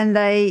 And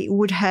they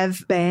would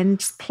have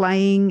bands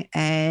playing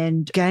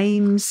and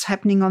games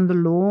happening on the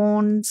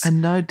lawns.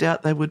 And no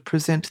doubt they would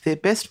present their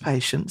best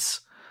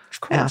patients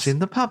out in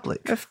the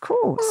public. Of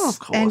course. Oh, of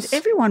course. And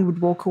everyone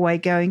would walk away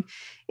going,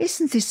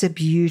 isn't this a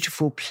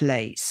beautiful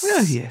place?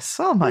 Oh, yes.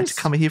 I might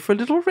come here for a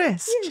little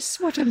rest. Yes,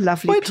 what a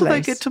lovely place. Wait till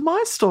they get to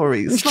my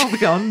stories. I'll be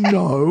going,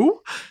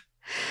 no.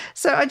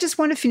 So I just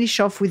want to finish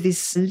off with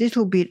this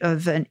little bit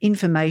of an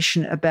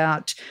information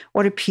about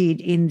what appeared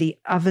in the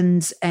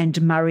Ovens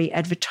and Murray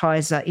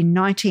Advertiser in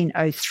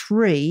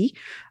 1903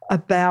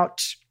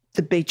 about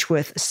the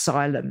Beechworth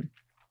Asylum.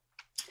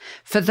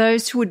 For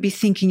those who would be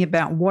thinking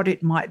about what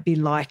it might be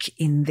like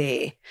in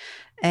there.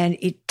 And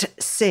it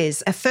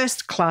says, a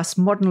first-class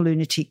modern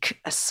lunatic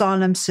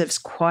asylum serves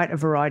quite a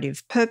variety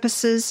of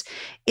purposes.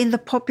 In the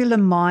popular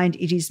mind,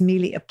 it is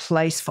merely a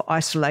place for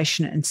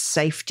isolation and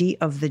safety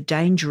of the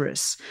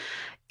dangerous.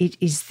 It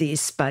is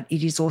this, but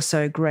it is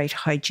also a great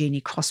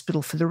hygienic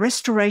hospital for the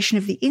restoration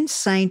of the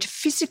insane to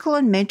physical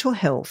and mental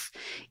health.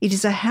 It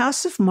is a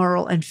house of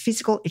moral and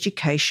physical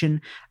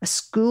education, a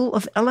school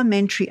of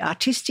elementary,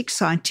 artistic,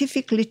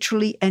 scientific,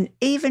 literary, and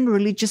even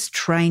religious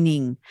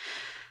training.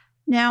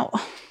 Now,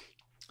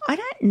 I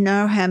don't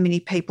know how many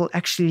people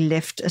actually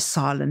left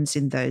asylums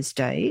in those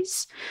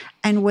days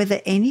and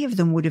whether any of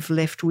them would have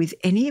left with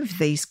any of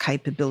these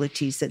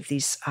capabilities that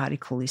this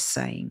article is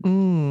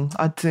saying.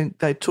 I think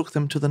they took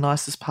them to the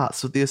nicest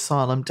parts of the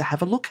asylum to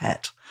have a look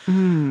at.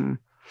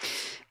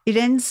 It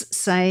ends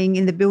saying,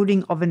 in the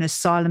building of an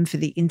asylum for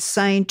the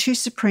insane, two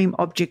supreme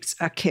objects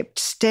are kept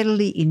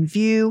steadily in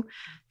view.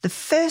 The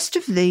first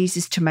of these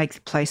is to make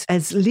the place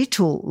as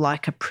little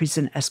like a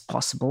prison as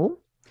possible,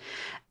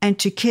 and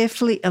to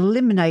carefully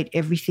eliminate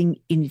everything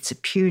in its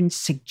appearance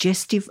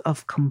suggestive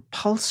of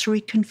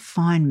compulsory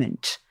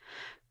confinement,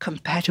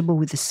 compatible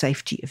with the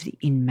safety of the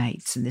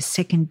inmates. And the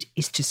second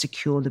is to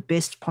secure the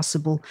best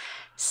possible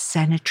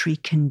sanitary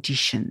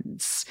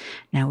conditions.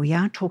 Now, we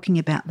are talking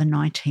about the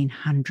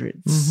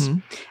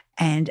 1900s.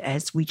 And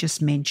as we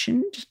just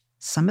mentioned,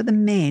 some of the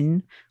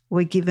men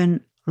were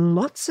given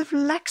lots of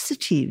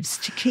laxatives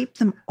to keep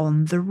them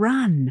on the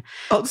run.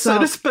 So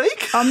to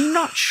speak. I'm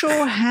not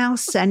sure how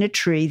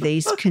sanitary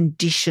these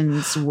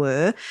conditions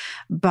were,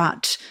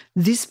 but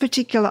this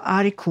particular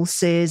article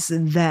says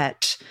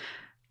that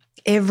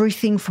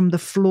everything from the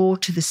floor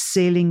to the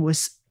ceiling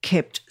was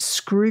kept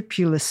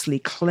scrupulously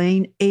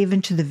clean,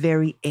 even to the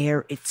very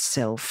air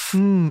itself. So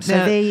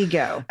now, there you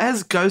go.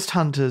 As ghost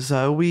hunters,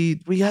 though, we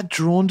are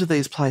drawn to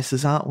these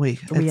places, aren't we?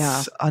 We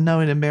are. I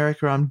know in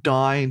America I'm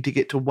dying to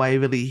get to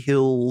Waverly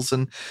Hills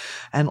and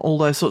all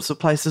those sorts of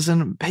places,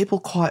 and people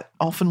quite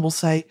often will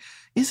say,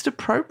 is it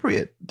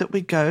appropriate that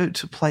we go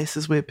to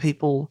places where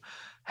people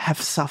have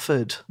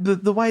suffered?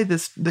 The way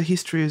the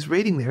history is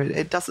reading there,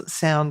 it doesn't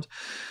sound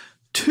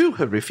too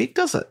horrific,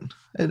 does it?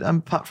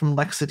 Apart from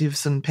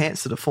laxatives and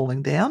pants that are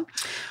falling down.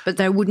 But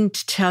they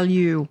wouldn't tell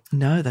you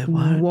no, they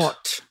won't.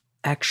 What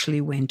actually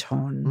went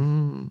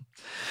on.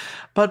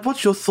 But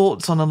what's your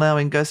thoughts on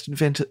allowing ghost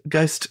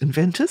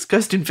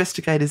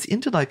investigators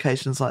into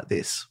locations like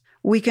this?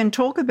 We can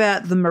talk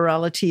about the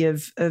morality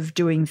of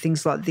doing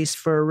things like this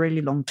for a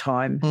really long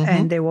time,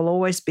 and there will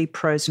always be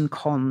pros and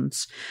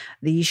cons.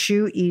 The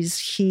issue is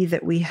here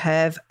that we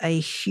have a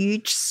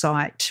huge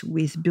site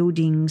with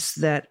buildings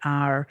that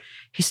are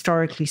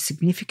historically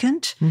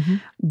significant.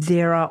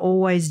 There are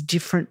always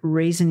different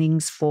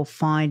reasonings for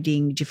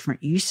finding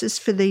different uses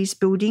for these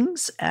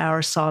buildings. Our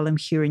asylum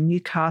here in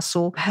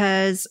Newcastle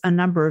has a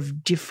number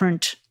of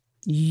different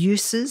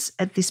uses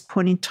at this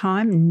point in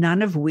time,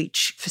 none of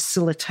which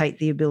facilitate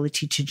the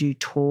ability to do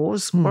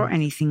tours or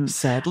anything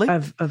sadly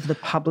of the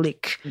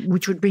public,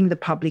 which would bring the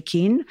public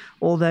in,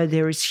 although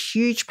there is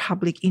huge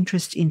public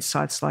interest in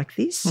sites like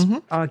this.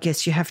 I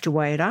guess you have to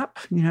weigh it up.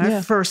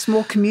 For a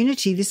small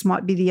community, this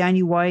might be the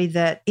only way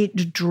that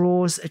it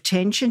draws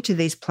attention to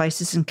these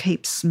places and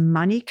keeps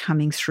money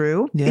coming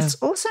through. It's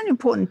also an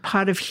important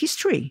part of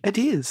history. It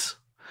is.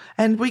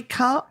 And we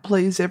can't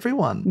please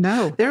everyone.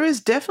 No. There is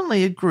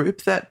definitely a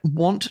group that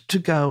want to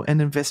go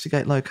and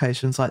investigate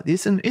locations like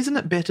this. And isn't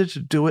it better to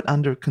do it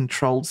under a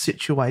controlled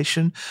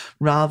situation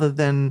rather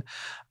than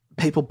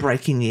people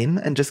breaking in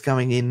and just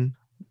going in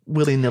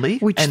willy-nilly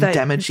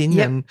damaging?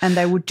 And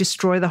they would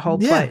destroy the whole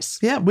place.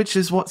 Yeah, which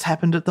is what's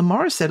happened at the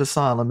Morisset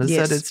Asylum, is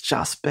that it's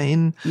just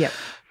been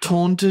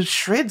torn to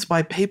shreds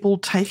by people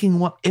taking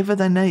whatever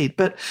they need.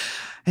 But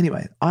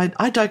anyway,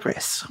 I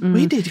digress.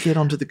 We need to get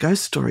on to the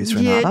ghost stories,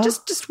 Renata. Yeah,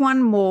 just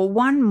one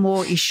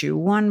more issue,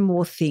 one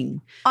more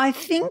thing. I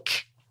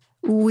think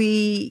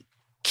we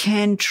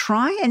can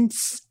try and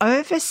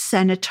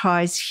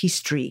over-sanitize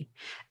history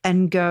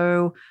and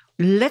go,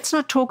 let's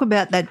not talk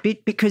about that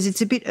bit because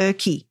it's a bit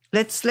irky.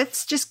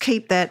 Let's just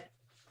keep that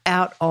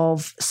out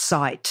of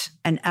sight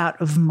and out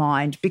of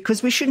mind,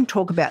 because we shouldn't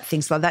talk about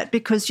things like that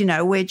because,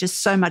 we're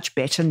just so much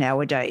better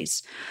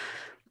nowadays.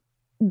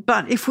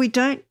 But if we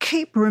don't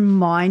keep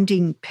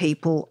reminding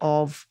people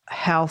of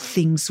how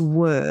things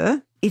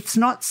were, it's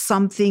not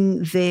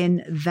something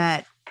then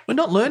that... We're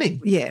not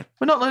learning. Yeah.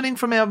 We're not learning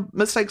from our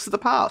mistakes of the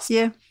past.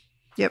 Yeah.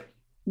 Yep.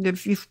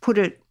 If you've put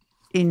it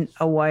in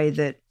a way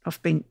that I've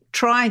been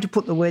trying to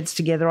put the words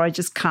together, I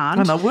just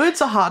can't. No,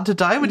 words are hard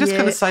today. We're just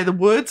going to say the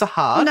words are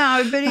hard.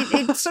 No, but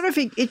it sort of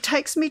it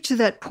takes me to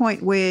that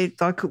point where,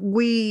 like,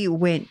 we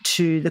went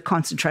to the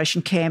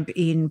concentration camp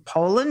in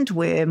Poland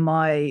where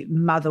my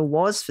mother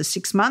was for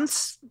 6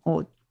 months,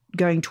 or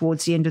going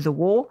towards the end of the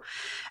war.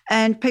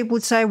 And people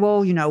would say,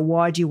 well,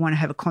 why do you want to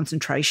have a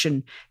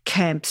concentration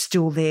camp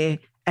still there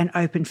and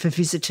open for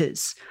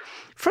visitors?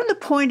 From the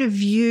point of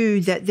view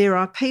that there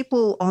are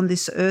people on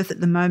this earth at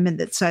the moment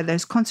that say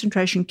those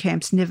concentration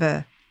camps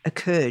never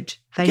occurred.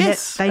 They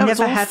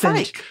never happened.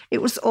 Fake.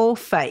 It was all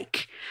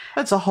fake.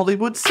 That's a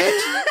Hollywood set.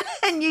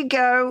 And you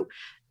go,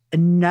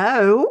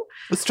 no.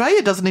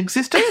 Australia doesn't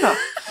exist either.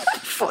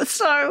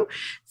 So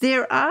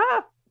there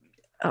are,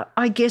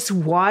 I guess,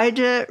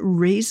 wider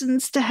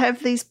reasons to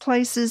have these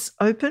places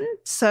open.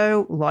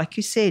 So like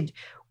you said,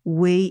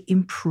 we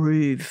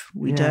improve.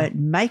 We don't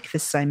make the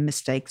same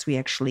mistakes. We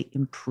actually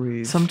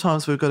improve.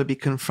 Sometimes we've got to be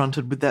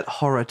confronted with that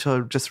horror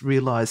to just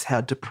realise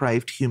how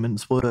depraved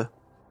humans were.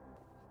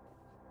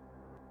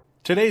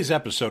 Today's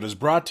episode is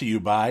brought to you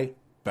by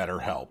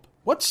BetterHelp.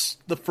 What's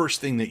the first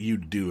thing that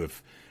you'd do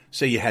if,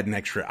 say, you had an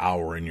extra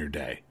hour in your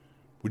day?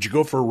 Would you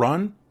go for a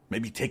run?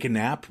 Maybe take a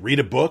nap, read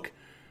a book,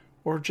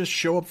 or just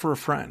show up for a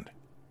friend?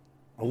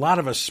 A lot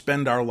of us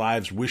spend our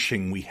lives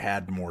wishing we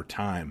had more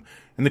time.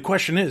 And the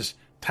question is,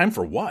 time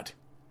for what?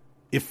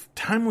 If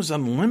time was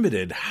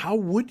unlimited, how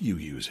would you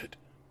use it?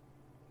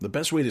 The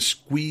best way to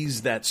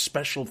squeeze that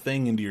special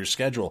thing into your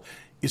schedule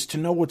is to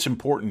know what's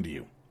important to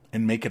you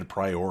and make it a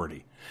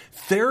priority.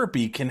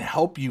 Therapy can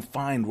help you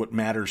find what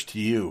matters to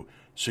you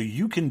so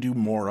you can do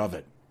more of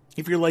it.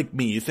 If you're like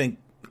me, you think,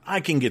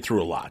 I can get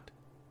through a lot.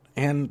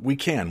 And we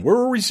can.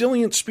 We're a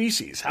resilient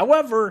species.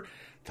 However,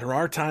 there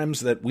are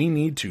times that we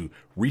need to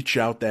reach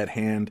out that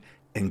hand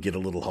and get a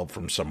little help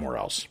from somewhere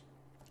else.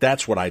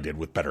 That's what I did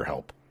with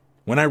BetterHelp.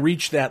 When I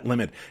reached that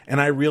limit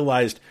and I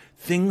realized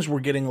things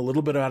were getting a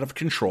little bit out of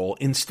control,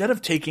 instead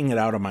of taking it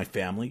out on my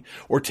family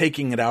or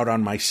taking it out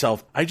on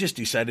myself, I just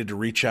decided to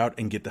reach out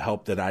and get the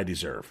help that I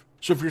deserve.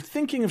 So if you're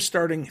thinking of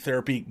starting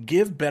therapy,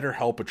 give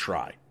BetterHelp a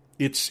try.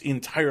 It's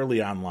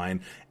entirely online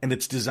and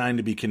it's designed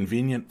to be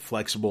convenient,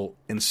 flexible,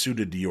 and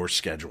suited to your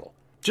schedule.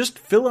 Just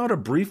fill out a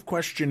brief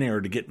questionnaire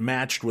to get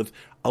matched with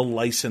a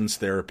licensed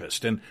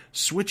therapist and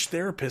switch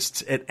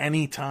therapists at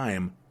any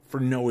time for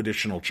no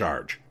additional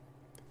charge.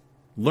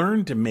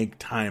 Learn to make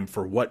time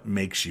for what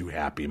makes you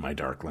happy, my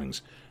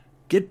darklings.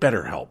 Get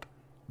BetterHelp.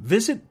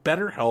 Visit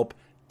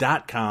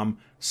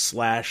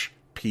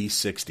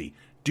BetterHelp.com/P60.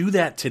 Do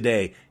that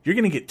today. You're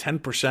going to get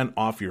 10%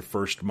 off your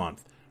first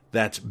month.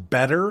 That's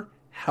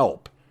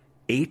BetterHelp,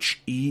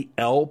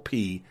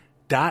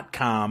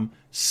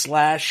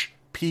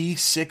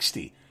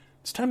 HELP.com/P60.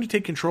 It's time to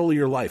take control of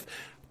your life.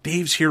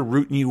 Dave's here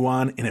rooting you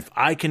on, and if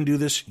I can do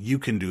this, you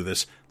can do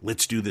this.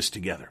 Let's do this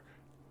together.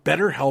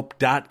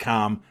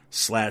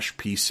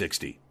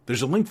 BetterHelp.com/P60.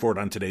 There's a link for it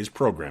on today's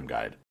program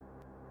guide.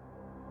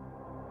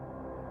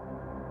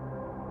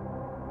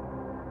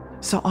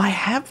 So I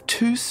have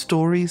two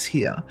stories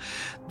here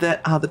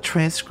that are the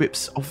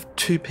transcripts of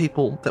two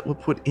people that were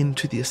put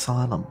into the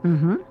asylum.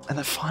 And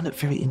I find it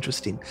very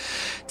interesting.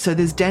 So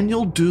there's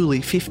Daniel Dooley,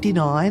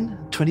 59,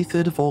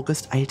 23rd of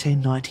August,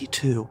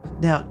 1892.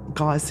 Now,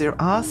 guys, there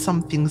are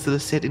some things that are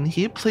said in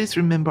here. Please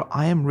remember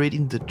I am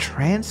reading the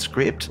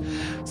transcript,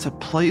 so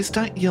please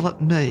don't yell at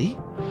me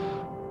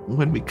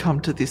when we come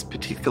to this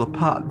particular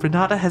part.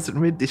 Renata hasn't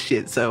read this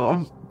yet, so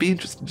I'll be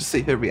interested to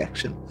see her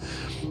reaction.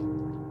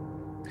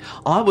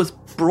 I was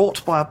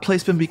brought by a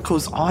policeman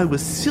because I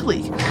was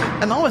silly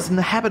and I was in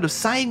the habit of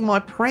saying my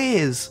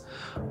prayers.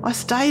 I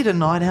stayed a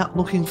night out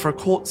looking for a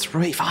quartz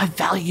reef. I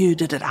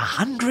valued it at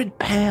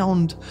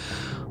 £100.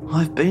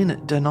 I've been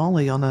at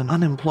Denali on an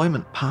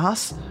unemployment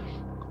pass.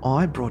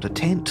 I brought a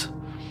tent.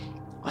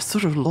 I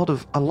saw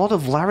a lot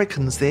of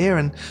larrikins there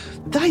and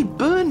they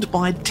burned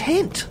my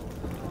tent.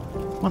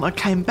 When I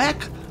came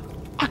back,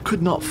 I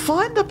could not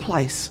find the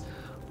place.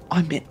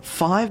 I met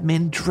 5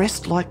 men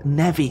dressed like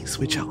navvies,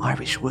 which are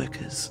Irish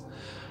workers.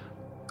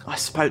 I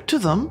spoke to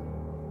them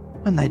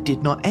and they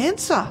did not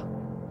answer.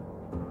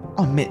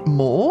 I met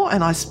more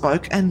and I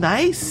spoke and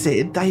they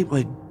said they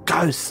were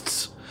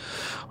ghosts.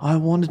 I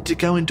wanted to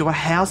go into a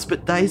house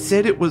but they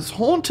said it was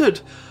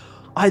haunted.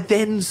 I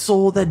then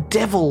saw the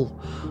devil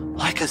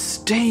like a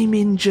steam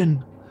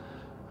engine.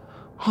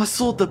 I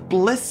saw the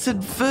Blessed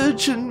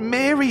Virgin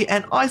Mary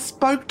and I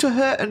spoke to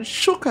her and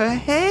shook her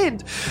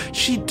hand.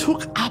 She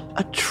took up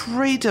a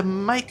tree to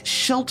make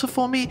shelter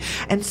for me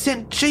and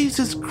sent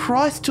Jesus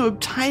Christ to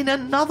obtain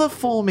another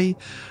for me.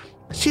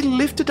 She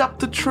lifted up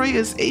the tree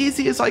as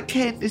easy as I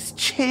can, this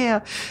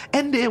chair,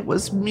 and there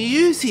was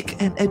music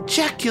and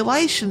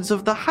ejaculations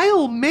of the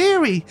Hail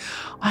Mary.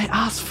 I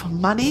asked for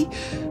money,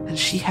 and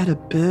she had a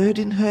bird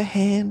in her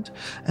hand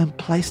and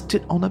placed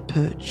it on a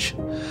perch.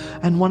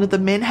 And one of the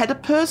men had a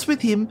purse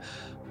with him,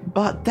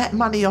 but that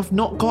money I've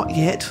not got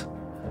yet.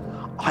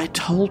 I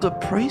told a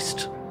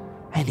priest,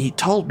 and he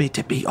told me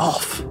to be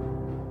off.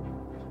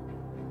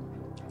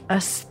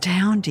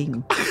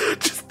 Astounding.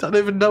 Just don't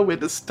even know where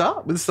to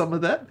start with some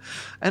of that.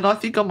 And I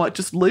think I might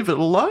just leave it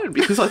alone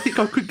because I think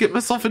I could get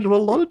myself into a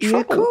lot of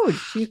trouble.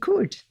 You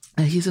could.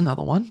 And here's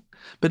another one.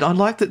 But I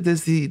like that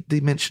there's the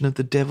mention of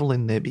the devil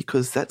in there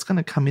because that's going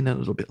to come in a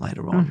little bit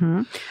later on.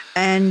 Mm-hmm.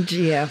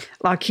 And,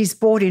 like he's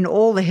brought in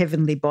all the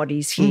heavenly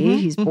bodies here. Mm-hmm,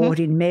 he's brought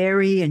in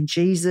Mary and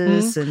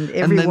Jesus and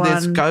everyone. And then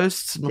there's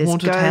ghosts and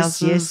haunted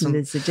houses. Yes, and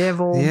there's the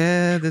devil.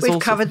 Yeah. We've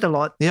covered the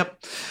lot.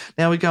 Yep.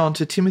 Now we go on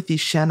to Timothy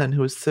Shannon,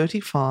 who is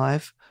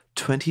 35,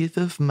 20th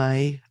of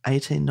May,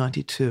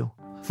 1892.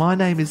 My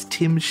name is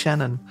Tim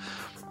Shannon.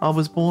 I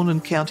was born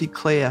in County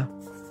Clare.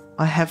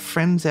 I have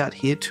friends out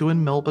here too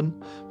in Melbourne.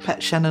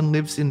 Pat Shannon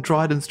lives in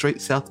Dryden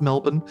Street, South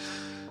Melbourne.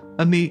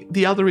 And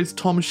the other is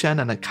Tom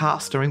Shannon, a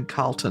caster in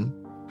Carlton.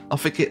 I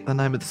forget the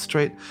name of the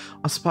street.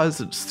 I suppose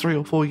it's 3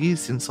 or 4 years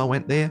since I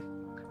went there.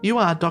 You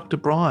are Dr.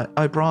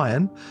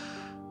 O'Brien.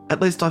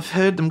 At least I've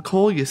heard them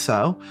call you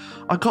so.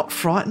 I got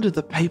frightened of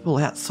the people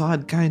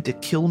outside going to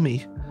kill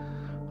me.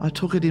 I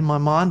took it in my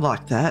mind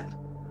like that.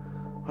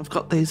 I've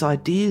got these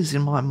ideas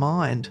in my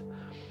mind.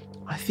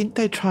 I think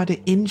they try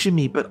to injure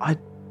me, but I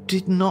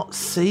did not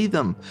see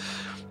them.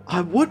 I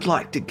would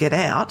like to get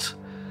out,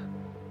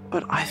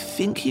 but I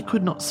think he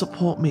could not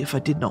support me if I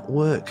did not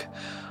work.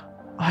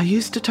 I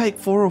used to take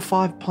 4 or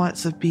 5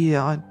 pints of beer.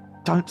 I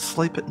don't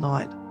sleep at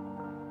night.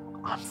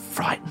 I'm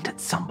frightened at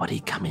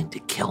somebody coming to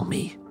kill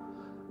me.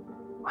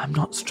 I'm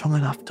not strong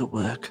enough to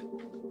work.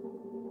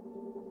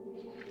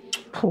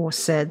 Poor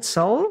sad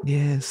soul.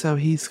 Yeah, so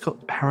he's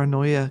got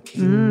paranoia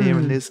kicking in there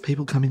and there's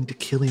people coming to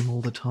kill him all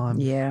the time.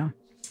 Yeah.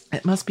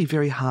 It must be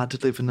very hard to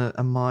live in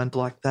a mind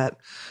like that.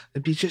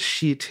 It'd be just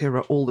sheer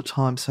terror all the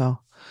time. So,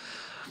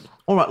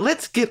 all right,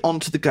 let's get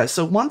on to the ghost.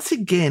 So once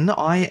again,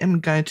 I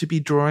am going to be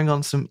drawing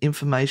on some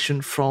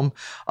information from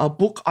a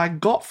book I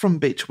got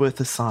from Beechworth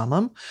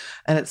Asylum,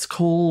 and it's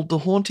called The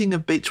Haunting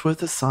of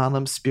Beechworth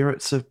Asylum,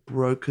 Spirits of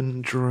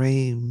Broken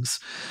Dreams.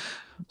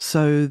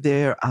 So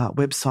their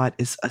website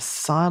is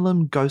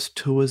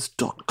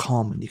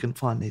asylumghosttours.com, and you can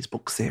find these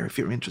books there if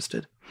you're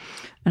interested.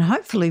 And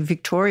hopefully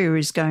Victoria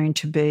is going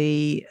to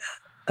be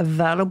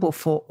available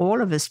for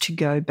all of us to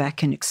go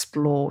back and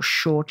explore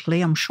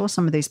shortly. I'm sure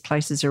some of these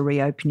places are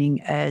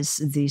reopening as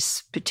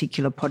this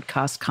particular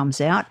podcast comes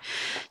out.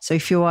 So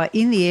if you are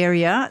in the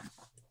area,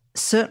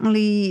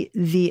 certainly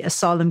the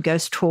Asylum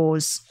Ghost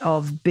Tours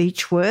of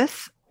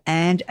Beechworth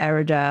and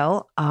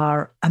Arrowdale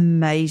are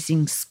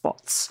amazing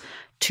spots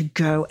to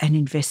go and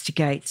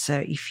investigate.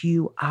 So if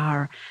you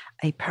are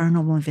a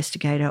paranormal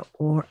investigator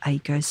or a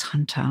ghost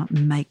hunter,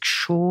 make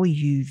sure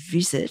you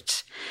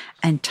visit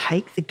and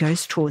take the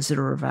ghost tours that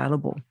are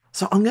available.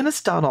 So I'm going to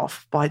start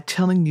off by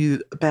telling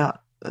you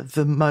about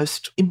the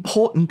most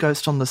important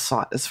ghost on the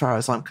site as far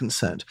as I'm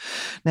concerned.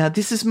 Now,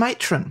 this is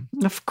Matron.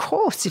 Of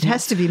course, it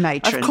has to be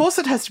Matron. Of course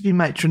it has to be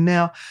Matron.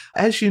 Now,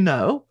 as you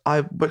know, I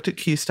worked at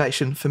Q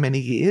Station for many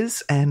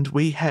years and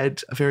we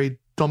had a very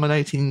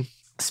dominating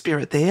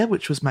spirit there,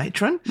 which was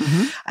Matron.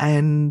 Mm-hmm.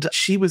 And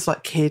she was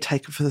like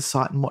caretaker for the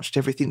site and watched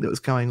everything that was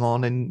going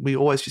on. And we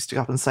always used to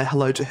go up and say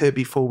hello to her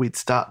before we'd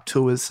start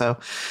tours, so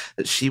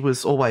that she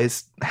was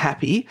always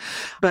happy.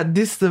 But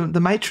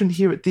the matron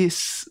here at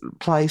this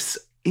place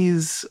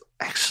is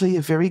actually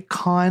a very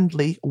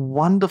kindly,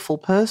 wonderful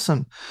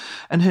person.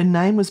 And her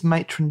name was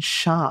Matron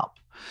Sharp.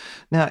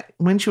 Now,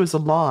 when she was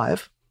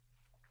alive,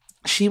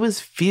 she was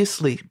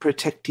fiercely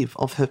protective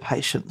of her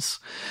patients.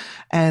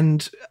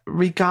 And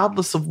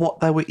regardless of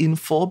what they were in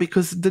for,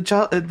 because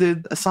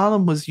the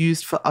asylum was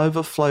used for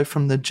overflow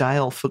from the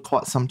jail for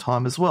quite some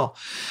time as well,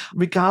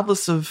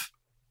 regardless of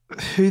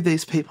who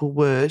these people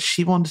were,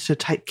 she wanted to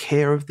take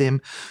care of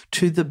them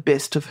to the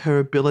best of her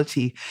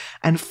ability.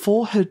 And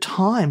for her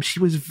time, she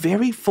was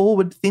very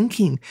forward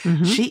thinking.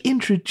 Mm-hmm. She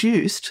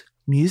introduced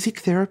music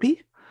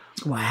therapy.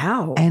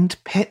 Wow. And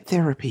pet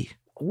therapy.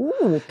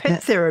 Ooh,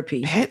 pet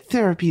therapy. Pet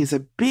therapy is a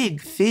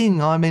big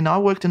thing. I mean, I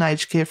worked in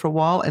aged care for a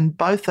while, and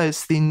both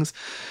those things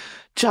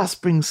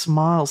just bring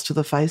smiles to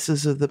the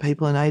faces of the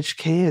people in aged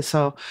care.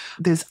 So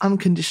there's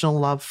unconditional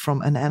love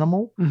from an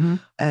animal, Mm-hmm.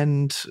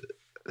 and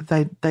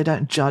they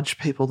don't judge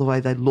people the way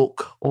they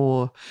look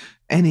or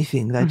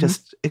anything. They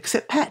just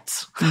accept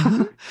pets.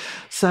 Mm-hmm.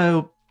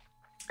 So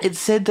it's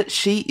said that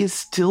she is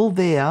still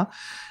there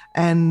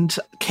and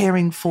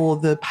caring for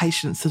the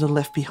patients that are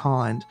left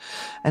behind.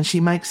 And she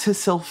makes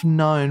herself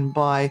known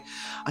by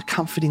a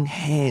comforting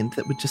hand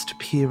that would just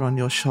appear on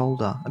your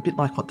shoulder, a bit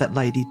like what that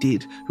lady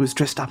did who was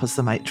dressed up as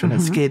the matron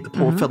and scared the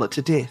poor fella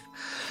to death.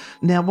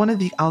 Now, one of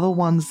the other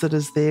ones that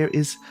is there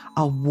is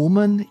a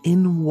woman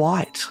in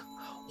white.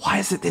 Why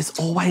is it there's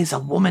always a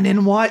woman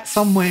in white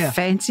somewhere?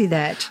 Fancy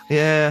that.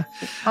 Yeah.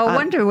 I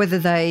wonder whether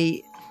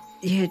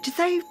did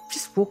they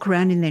just walk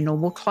around in their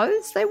normal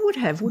clothes? They would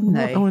have, wouldn't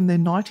they? Or in their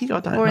 90, I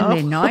don't know. Or in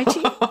their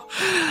 90.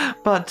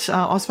 But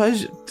I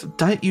suppose,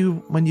 don't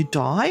you, when you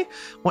die,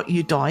 what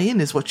you die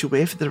in is what you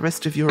wear for the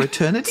rest of your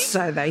eternity?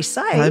 So they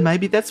say. So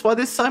maybe that's why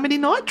there's so many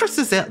night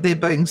dresses out there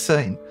being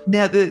seen.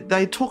 Now,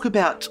 they talk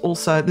about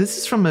also, this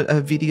is from a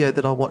video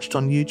that I watched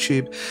on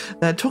YouTube,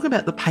 they talk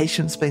about the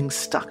patients being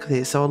stuck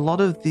there. So a lot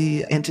of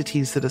the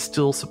entities that are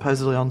still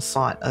supposedly on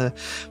site are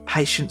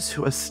patients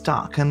who are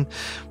stuck. And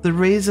the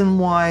reason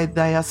why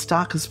they are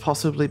stuck is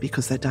possibly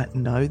because they don't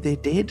know they're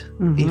dead.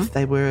 If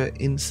they were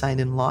insane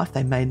in life,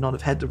 they may not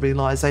have had the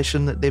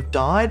realisation that they've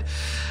died.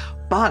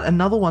 But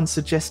another one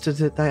suggested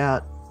that they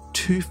are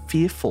too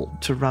fearful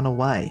to run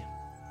away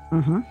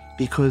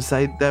because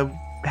they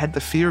had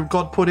the fear of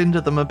God put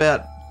into them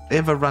about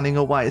ever running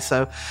away.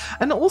 So,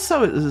 and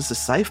also it is a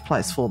safe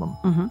place for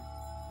them.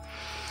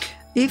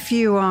 If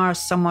you are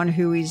someone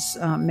who is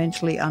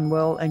mentally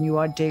unwell and you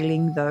are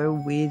dealing,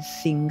 though, with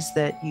things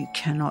that you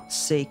cannot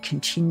see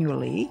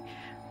continually,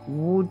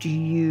 would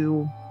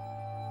you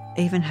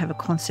even have a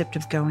concept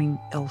of going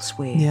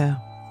elsewhere? Yeah.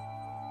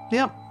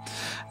 Yep.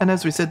 And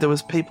as we said, there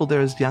was people there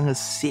as young as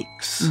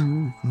 6.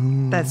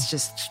 That's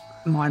just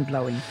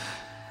mind-blowing.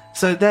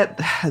 So that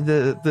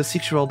the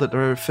 6-year-old that I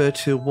referred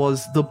to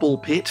was the bull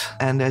pit,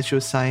 and as you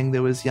were saying,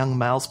 there was young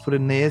males put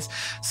in there.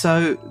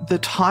 So the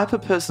type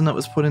of person that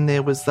was put in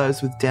there was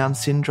those with Down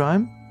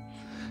syndrome,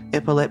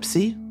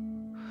 epilepsy,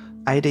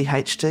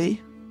 ADHD,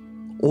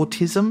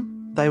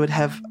 autism. They would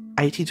have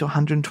 80 to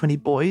 120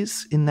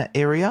 boys in that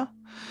area.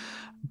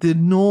 The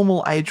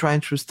normal age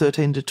range was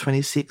 13 to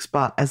 26,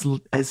 but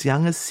as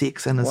young as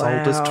 6 and as old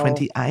as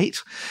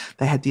 28.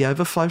 They had the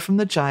overflow from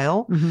the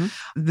jail,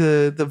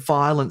 the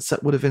violence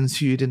that would have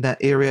ensued in that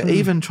area,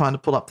 even trying to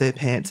pull up their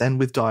pants and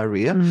with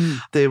diarrhea.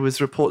 There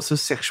was reports of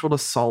sexual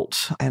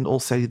assault and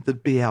also the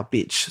be our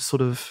bitch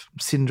sort of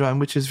syndrome,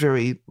 which is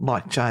very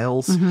like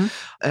jails.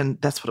 And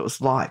that's what it was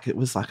like. It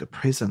was like a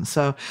prison.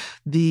 So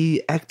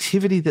the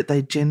activity that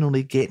they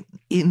generally get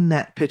in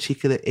that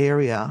particular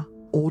area,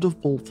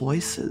 audible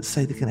voices,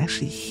 so they can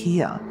actually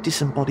hear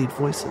disembodied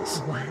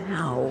voices.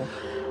 Wow.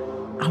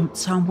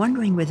 So I'm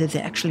wondering whether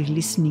they're actually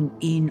listening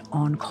in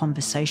on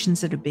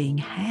conversations that are being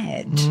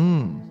had.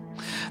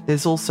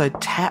 There's also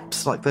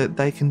taps, like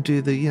they can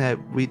do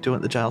we do it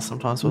at the jail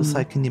sometimes. We'll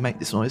say, can you make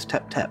this noise?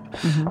 Tap, tap.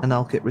 And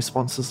they'll get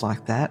responses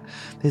like that.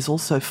 There's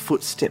also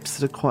footsteps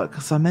that are quite,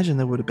 because I imagine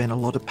there would have been a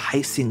lot of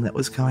pacing that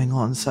was going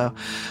on. So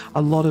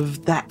a lot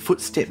of that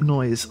footstep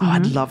noise,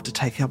 I'd love to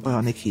take our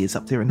bionic ears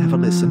up there and have a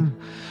listen.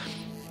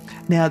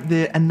 Now,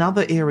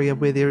 another area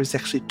where there is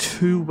actually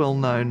 2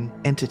 well-known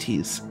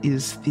entities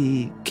is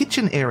the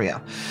kitchen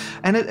area.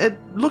 And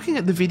looking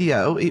at the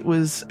video, it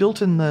was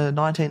built in the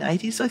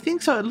 1980s, I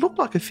think, so it looked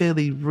like a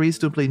fairly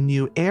reasonably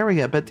new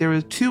area, but there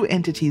are 2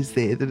 entities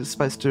there that are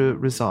supposed to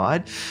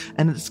reside,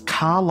 and it's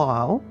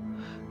Carlisle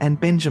and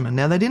Benjamin.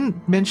 Now, they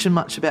didn't mention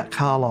much about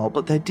Carlisle,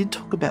 but they did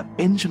talk about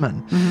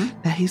Benjamin.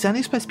 Now, he's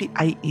only supposed to be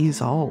 8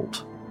 years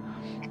old,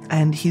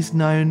 and he's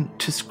known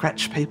to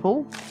scratch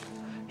people.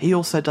 He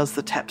also does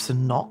the taps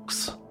and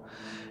knocks,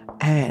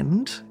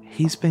 and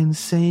he's been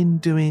seen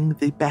doing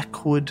the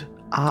backward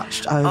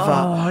arched over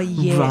run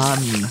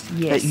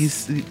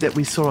that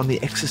we saw on The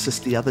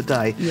Exorcist the other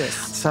day. Yes.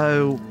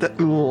 So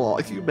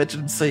can you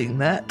imagine seeing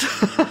that?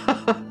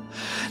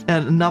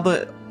 And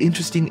another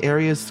interesting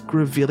area is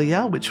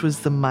Grevillea, which was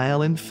the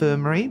male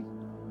infirmary.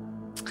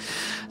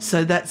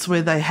 So that's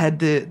where they had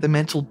the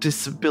mental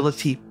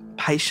disability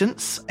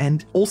patients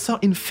and also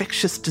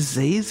infectious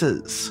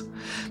diseases.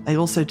 They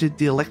also did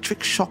the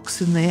electric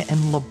shocks in there and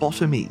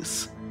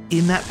lobotomies.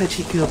 In that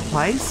particular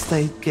place,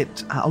 they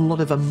get a lot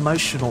of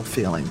emotional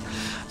feeling.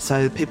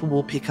 So people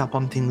will pick up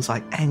on things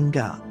like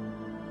anger.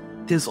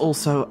 There's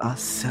also a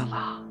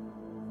cellar.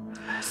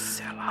 A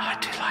cellar. I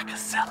do like a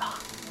cellar.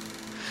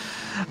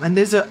 And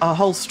there's a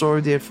whole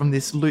story there from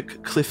this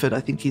Luke Clifford, I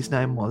think his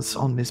name was,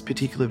 on this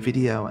particular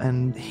video,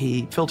 and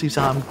he felt his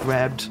arm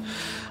grabbed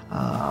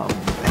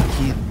And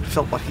he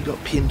felt like he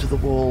got pinned to the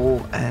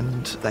wall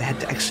and they had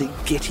to actually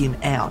get him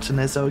out. And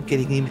as they were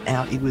getting him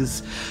out, he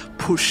was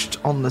pushed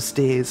on the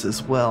stairs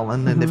as well.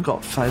 And then they've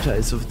got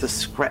photos of the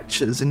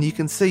scratches. And you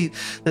can see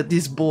that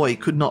this boy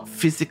could not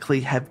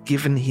physically have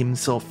given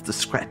himself the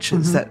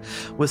scratches that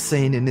were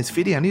seen in this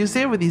video. And he was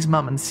there with his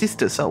mum and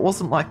sister, so it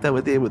wasn't like they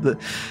were there with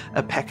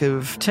a pack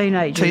of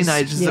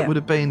teenagers that would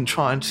have been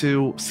trying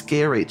to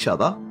scare each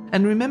other.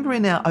 And remember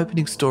in our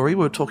opening story,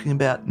 we were talking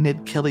about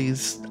Ned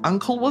Kelly's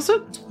uncle, was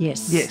it?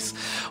 Yes. Yes.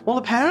 Well,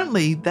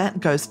 apparently that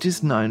ghost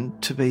is known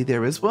to be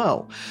there as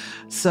well.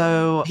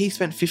 So he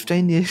spent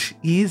 15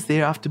 years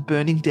there after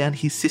burning down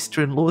his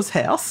sister-in-law's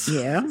house.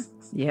 Yeah.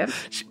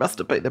 She must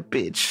have been a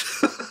bitch.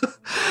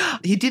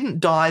 He didn't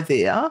die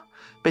there,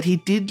 but he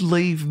did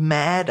leave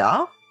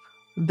madder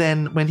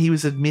than when he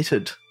was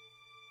admitted.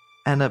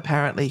 And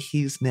apparently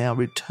he's now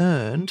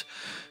returned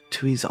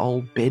to his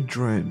old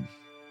bedroom.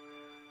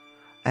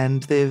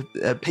 And there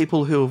are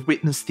people who have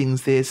witnessed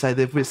things there, so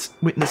they've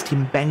witnessed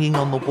him banging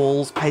on the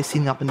walls,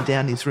 pacing up and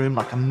down his room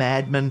like a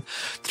madman,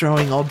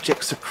 throwing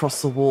objects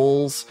across the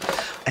walls,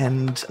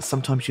 and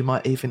sometimes you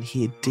might even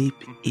hear deep,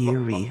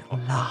 eerie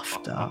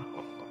laughter.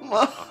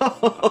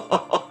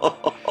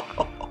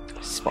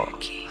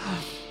 Spooky.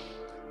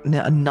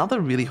 Now,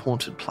 another really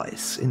haunted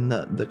place in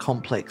the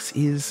complex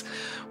is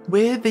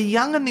where the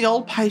young and the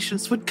old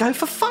patients would go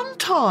for fun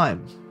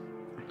time.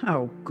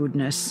 Oh,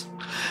 goodness.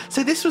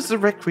 So this was the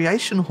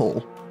recreation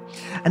hall,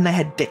 and they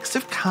had decks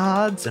of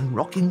cards and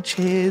rocking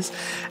chairs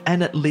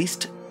and at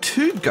least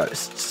 2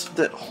 ghosts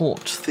that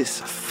haunt this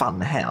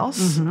fun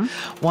house,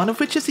 one of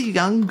which is a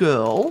young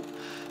girl,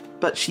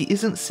 but she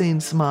isn't seen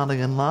smiling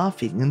and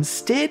laughing.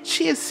 Instead,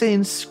 she is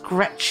seen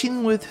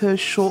scratching with her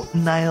short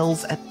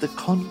nails at the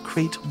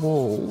concrete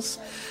walls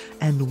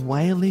and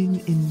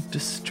wailing in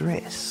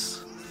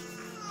distress.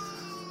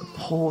 The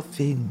poor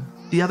thing.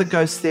 The other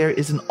ghost there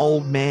is an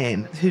old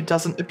man who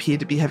doesn't appear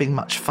to be having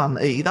much fun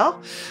either.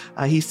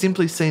 He's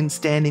simply seen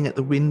standing at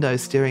the window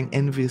staring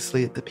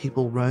enviously at the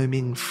people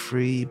roaming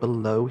free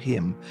below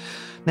him.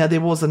 Now, there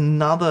was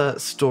another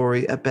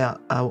story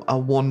about a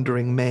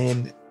wandering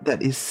man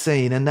that is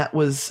seen, and that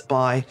was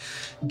by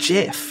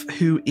Jeff,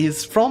 who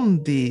is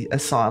from the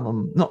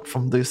asylum, not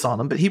from the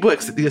asylum, but he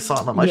works at the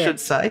asylum, I should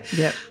say.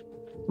 Yep.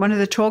 One of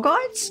the tour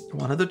guides?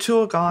 One of the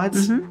tour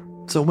guides.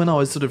 So when I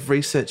was sort of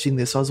researching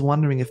this, I was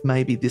wondering if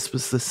maybe this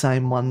was the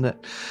same one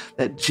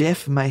that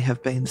Jeff may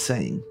have been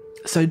seeing.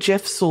 So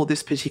Jeff saw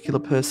this particular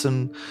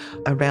person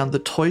around the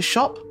toy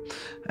shop,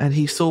 and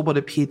he saw what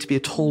appeared to be a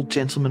tall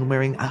gentleman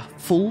wearing a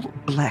full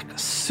black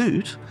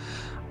suit,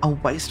 a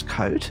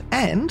waistcoat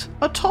and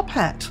a top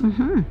hat.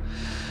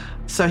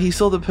 So he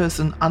saw the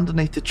person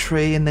underneath the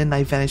tree, and then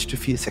they vanished a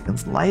few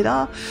seconds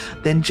later.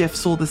 Then Jeff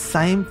saw the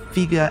same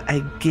figure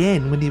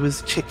again when he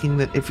was checking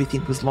that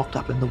everything was locked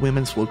up in the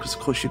women's ward, because,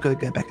 of course, you've got to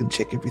go back and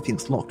check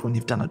everything's locked when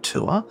you've done a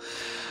tour.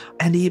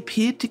 And he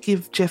appeared to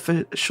give Jeff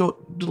a short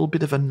little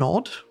bit of a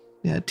nod,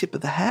 tip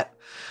of the hat.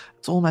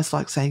 It's almost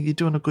like saying, "You're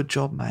doing a good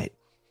job, mate."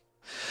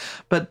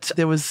 But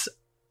there was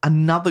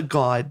another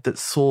guide that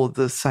saw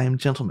the same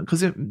gentleman,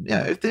 because if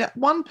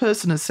one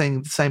person is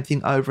seeing the same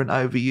thing over and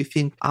over, you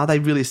think, are they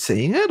really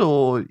seeing it,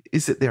 or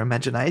is it their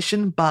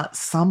imagination? But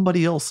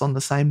somebody else on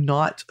the same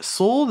night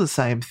saw the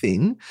same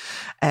thing,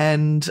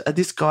 and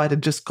this guide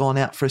had just gone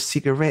out for a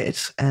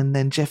cigarette, and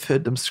then Jeff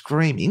heard them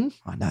screaming,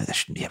 "I know, they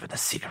shouldn't be having a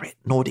cigarette,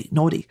 naughty,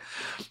 naughty."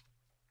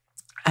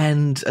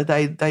 And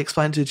they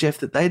explained to Jeff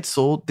that they'd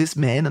saw this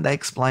man, and they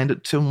explained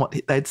it to him what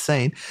they'd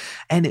seen.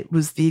 And it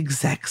was the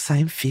exact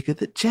same figure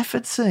that Jeff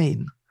had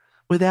seen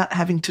without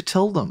having to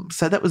tell them.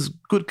 So that was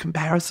good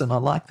comparison. I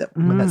like that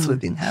when that sort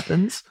of thing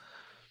happens.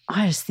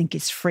 I just think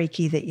it's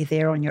freaky that you're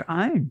there on your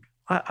own.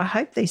 I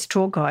hope these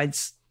tour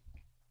guides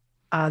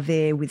are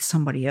there with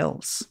somebody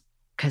else,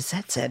 because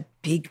that's a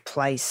big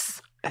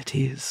place. It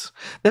is.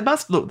 They'd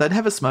have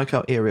a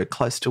smokeout area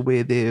close to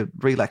where their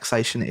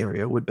relaxation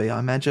area would be, I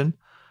imagine.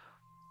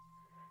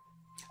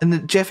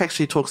 And Jeff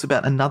actually talks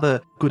about another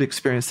good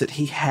experience that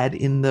he had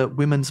in the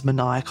women's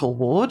maniacal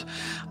ward.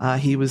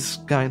 He was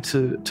going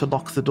to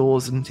lock the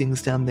doors and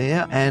things down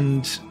there.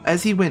 And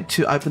as he went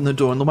to open the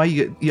door, and the way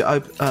you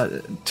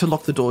to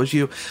lock the doors,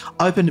 you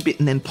opened a bit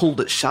and then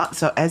pulled it shut.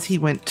 So as he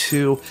went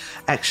to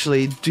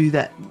actually do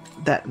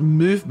that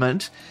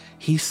movement,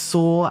 he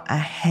saw a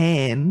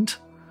hand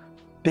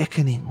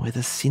beckoning with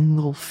a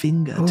single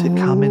finger to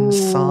come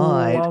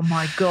inside. Oh,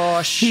 my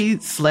gosh. He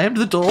slammed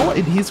the door,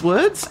 in his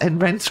words,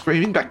 and ran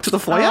screaming back to the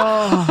foyer.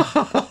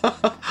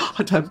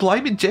 I don't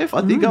blame you, Jeff.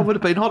 I think I would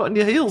have been hot on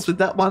your heels with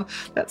that one.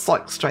 That's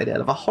like straight out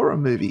of a horror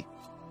movie.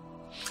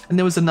 And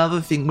there was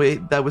another thing where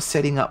they were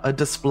setting up a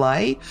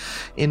display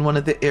in one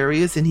of the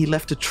areas, and he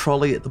left a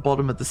trolley at the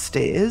bottom of the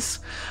stairs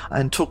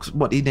and took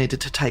what he needed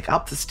to take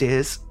up the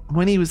stairs.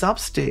 When he was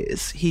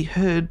upstairs, he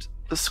heard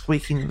the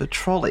squeaking of the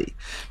trolley.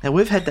 Now,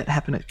 we've had that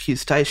happen at Q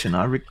Station.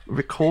 I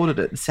recorded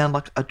it. It sounded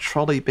like a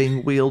trolley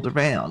being wheeled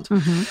around.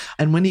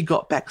 And when he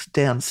got back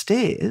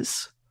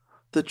downstairs,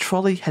 the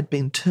trolley had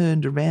been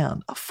turned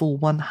around a full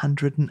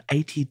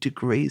 180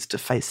 degrees to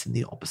face in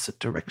the opposite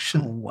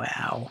direction. Oh,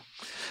 wow.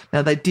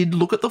 Now, they did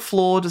look at the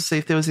floor to see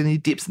if there was any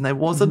dips, and there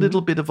was a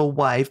little bit of a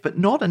wave, but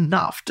not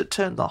enough to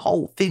turn the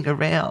whole thing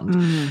around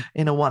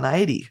in a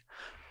 180.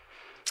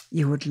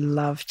 You would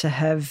love to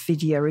have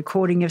video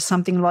recording of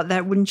something like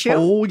that, wouldn't you?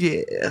 Oh,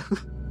 yeah.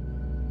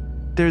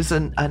 There's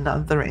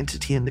another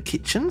entity in the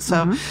kitchen.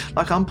 So,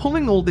 I'm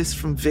pulling all this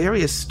from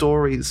various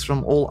stories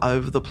from all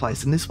over the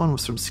place, and this one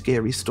was from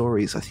Scary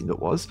Stories, I think it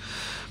was.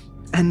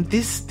 And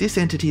this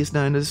entity is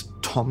known as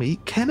Tommy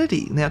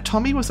Kennedy. Now,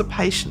 Tommy was a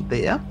patient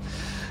there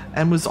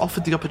and was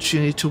offered the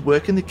opportunity to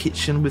work in the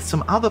kitchen with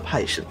some other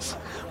patients,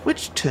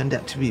 which turned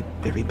out to be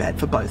very bad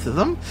for both of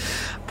them.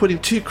 Putting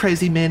two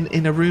crazy men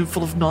in a room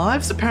full of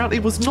knives apparently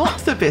was not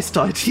the best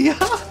idea.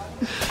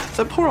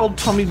 So poor old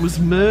Tommy was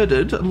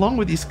murdered along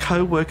with his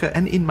co-worker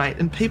and inmate,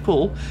 and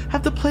people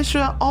have the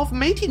pleasure of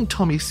meeting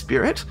Tommy's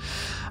spirit,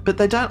 but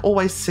they don't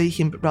always see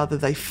him, but rather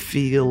they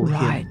feel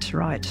him.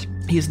 Right.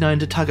 He is known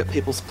to tug at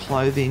people's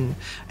clothing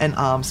and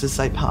arms as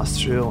they pass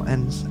through,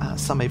 and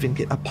some even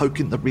get a poke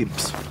in the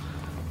ribs.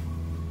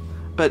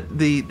 But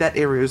that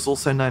area is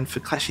also known for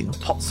clashing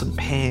of pots and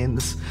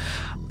pans,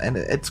 and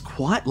it's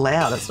quite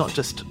loud. It's not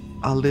just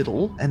a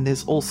little, and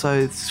there's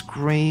also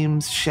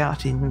screams,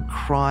 shouting and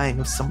crying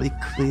of somebody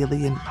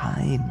clearly in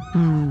pain.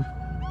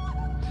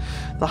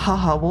 The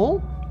ha-ha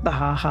wall. The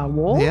ha-ha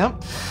wall? Yeah.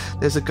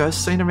 There's a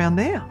ghost scene around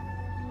there.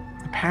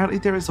 Apparently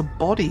there is a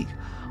body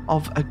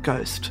of a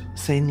ghost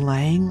seen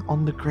laying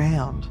on the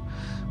ground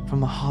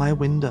from a high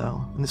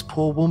window, and this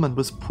poor woman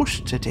was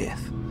pushed to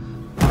death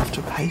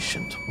after a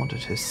patient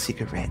wanted her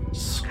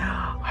cigarettes.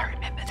 I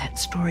remember that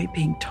story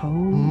being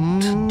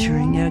told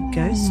during a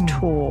ghost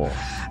tour.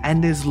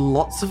 And there's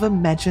lots of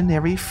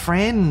imaginary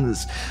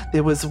friends.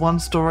 There was one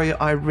story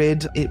I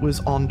read, it was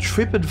on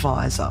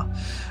TripAdvisor,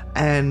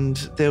 and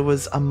there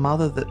was a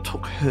mother that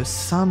took her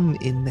son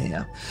in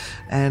there.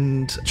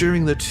 And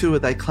during the tour,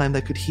 they claimed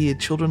they could hear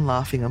children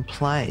laughing and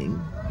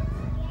playing,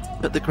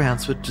 but the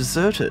grounds were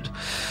deserted.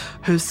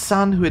 Her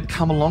son, who had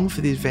come along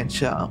for the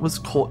adventure, was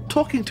caught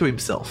talking to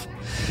himself.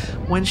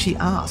 When she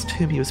asked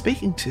whom he was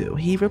speaking to,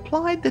 he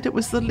replied that it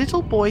was the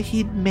little boy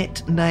he'd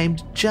met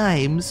named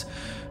James,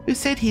 who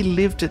said he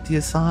lived at the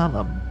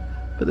asylum.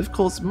 But of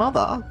course,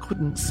 Mother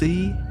couldn't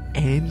see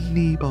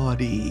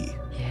anybody.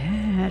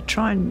 Yeah,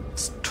 try and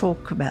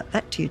talk about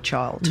that to your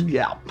child.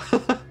 Yeah.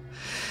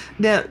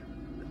 Now,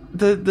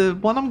 the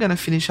one I'm going to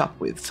finish up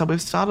with, so we've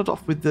started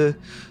off with the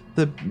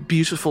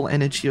beautiful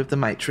energy of the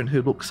matron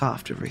who looks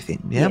after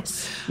everything. Yeah?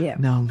 Yes. Yeah.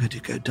 Now I'm going to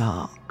go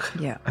dark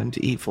and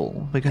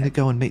evil. We're going to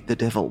go and meet the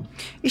devil.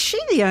 Is she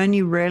the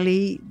only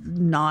really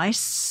nice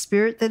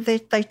spirit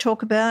that they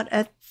talk about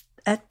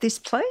at this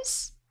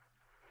place?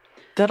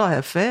 That I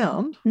have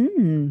found.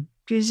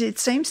 Because it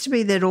seems to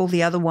be that all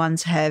the other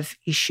ones have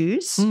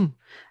issues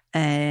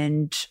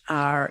and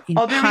are in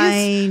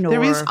pain.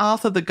 There is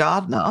Arthur the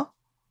gardener.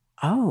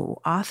 Oh,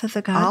 Arthur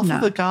the gardener.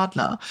 Arthur the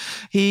gardener.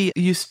 He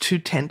used to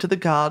tend to the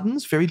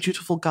gardens, very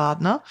dutiful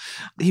gardener.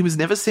 He was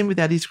never seen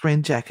without his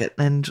green jacket,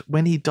 and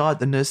when he died,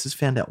 the nurses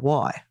found out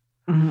why.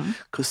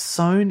 Because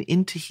sewn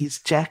into his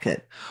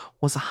jacket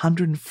was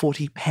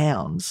 140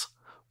 pounds,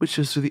 which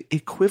was the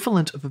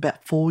equivalent of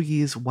about 4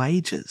 years'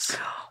 wages.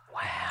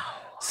 Wow.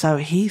 So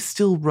he's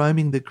still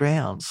roaming the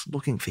grounds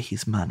looking for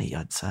his money,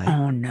 I'd say.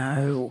 Oh,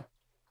 no.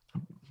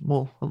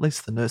 Well, at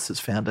least the nurses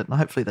found it, and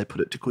hopefully they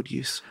put it to good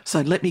use.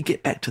 So let me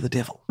get back to the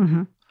devil.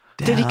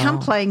 Did he come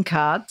playing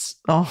cards?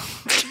 Oh,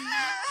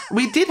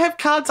 we did have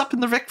cards up in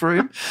the rec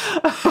room.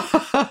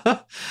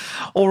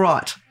 All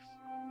right.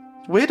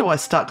 Where do I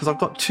start? Because I've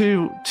got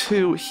two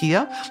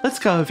here. Let's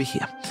go over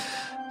here.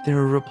 There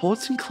are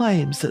reports and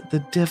claims that the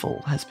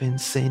devil has been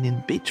seen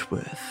in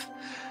Beechworth.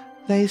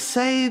 They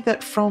say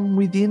that from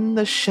within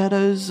the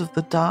shadows of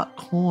the dark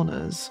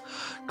corners,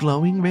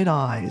 glowing red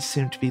eyes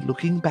seem to be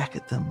looking back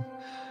at them.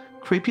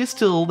 Creepier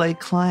still, they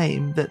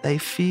claim that they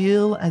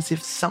feel as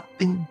if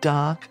something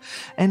dark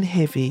and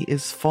heavy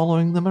is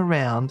following them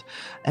around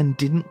and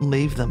didn't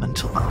leave them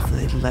until after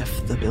they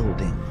left the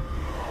building.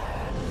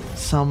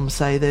 Some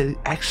say they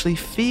actually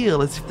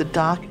feel as if the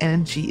dark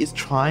energy is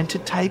trying to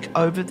take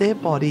over their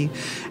body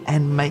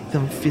and make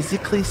them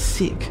physically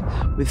sick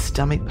with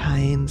stomach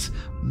pains,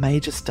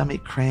 major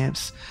stomach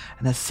cramps,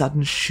 and a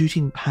sudden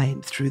shooting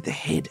pain through the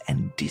head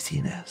and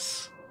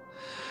dizziness.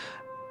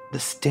 The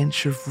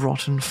stench of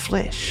rotten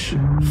flesh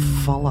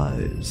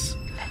follows.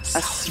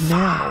 A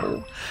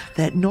smell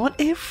that not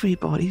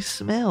everybody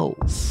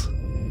smells.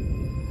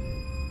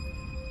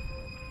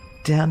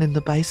 Down in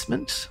the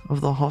basement of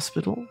the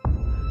hospital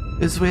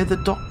is where the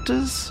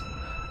doctors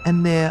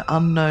and their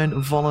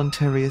unknown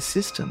voluntary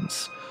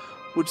assistants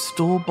would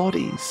store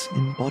bodies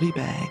in body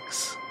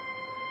bags,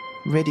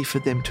 ready for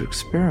them to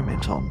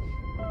experiment on.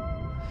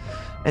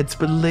 It's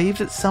believed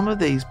that some of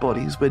these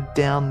bodies were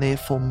down there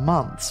for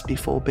months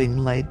before being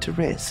laid to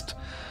rest,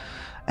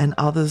 and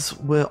others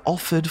were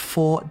offered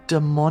for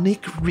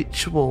demonic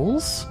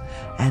rituals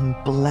and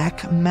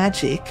black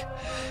magic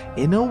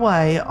in a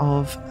way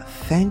of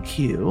thank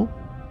you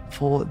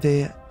for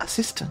their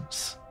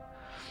assistance.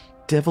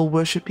 Devil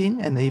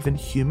worshipping and even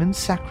human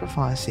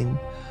sacrificing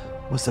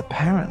was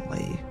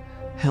apparently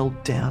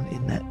held down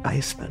in that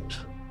basement.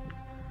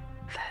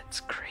 That's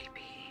creepy.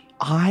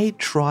 I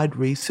tried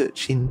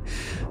researching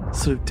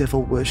sort of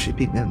devil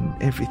worshipping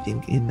and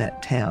everything in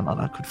that town, and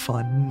I could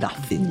find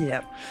nothing.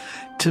 Yep.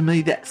 To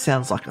me, that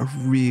sounds like a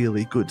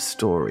really good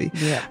story.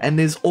 Yeah. And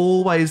there's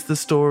always the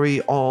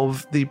story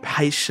of the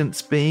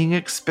patients being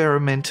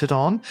experimented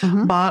on.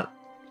 Mm-hmm. But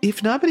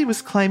if nobody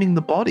was claiming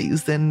the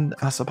bodies, then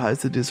I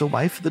suppose it is a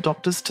way for the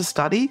doctors to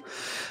study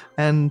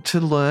and to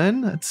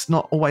learn. It's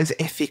not always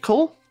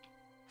ethical,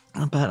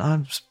 but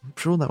I'm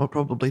sure they were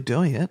probably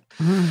doing it.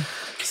 Mm.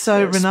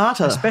 So, Yes,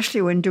 Renata.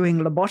 especially when doing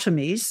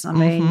lobotomies, I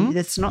mean,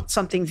 it's not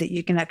something that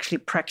you can actually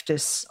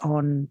practice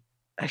on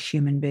a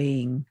human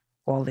being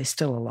while they're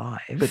still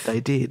alive. But they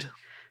did.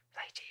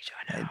 They did,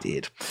 I know. They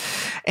did.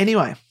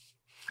 Anyway,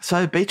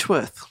 so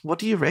Beechworth, what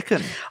do you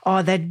reckon?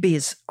 Oh, that'd be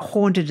as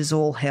haunted as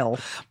all hell.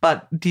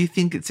 But do you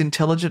think it's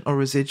intelligent or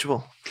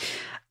residual?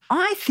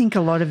 I think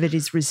a lot of it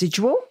is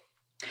residual.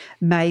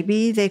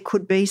 Maybe there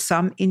could be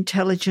some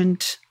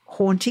intelligent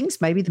hauntings,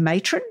 maybe the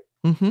matron,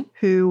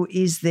 who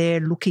is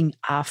there looking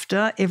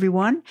after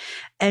everyone.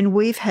 And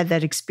we've had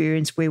that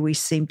experience where we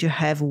seem to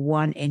have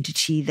one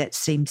entity that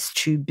seems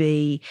to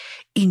be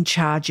in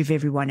charge of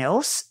everyone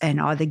else and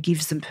either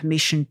gives them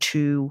permission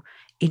to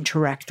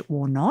interact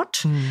or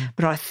not.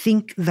 But I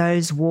think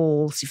those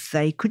walls, if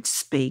they could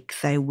speak,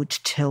 they would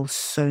tell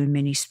so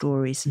many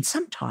stories. And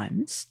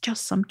sometimes,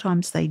 just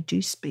sometimes, they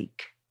do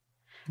speak.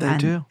 They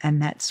do.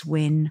 And that's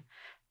when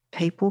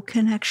people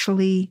can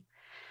actually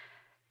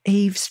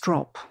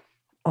eavesdrop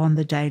on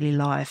the daily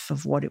life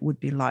of what it would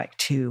be like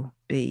to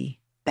be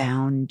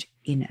bound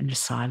in an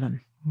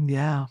asylum.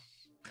 Yeah.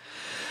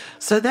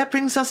 So that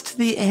brings us to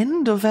the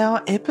end of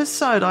our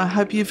episode. I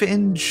hope you've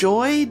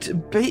enjoyed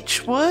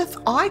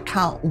Beechworth. I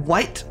can't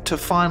wait to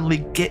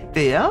finally get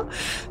there,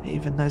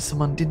 even though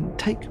someone didn't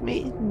take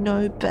me.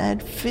 No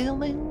bad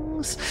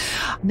feelings.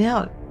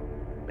 Now,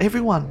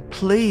 everyone,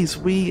 please,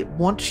 we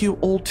want you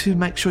all to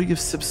make sure you've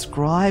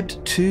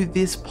subscribed to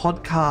this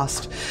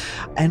podcast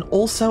and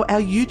also our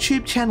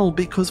YouTube channel,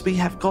 because we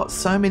have got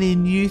so many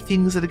new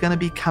things that are going to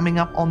be coming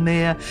up on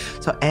there.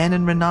 So Anne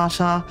and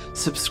Renata,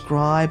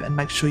 subscribe and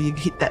make sure you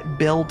hit that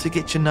bell to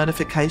get your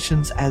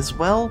notifications as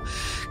well.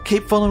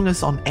 Keep following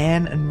us on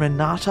Anne and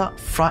Renata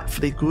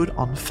Frightfully Good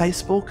on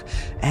Facebook,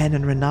 Anne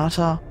and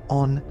Renata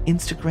on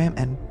Instagram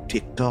and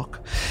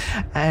TikTok.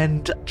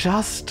 And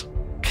just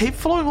keep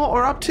following what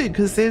we're up to,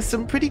 because there's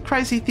some pretty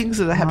crazy things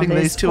that are happening to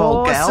these two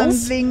old gals. Awesome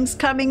things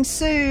coming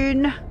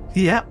soon.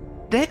 Yep.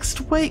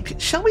 Next week,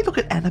 shall we look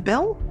at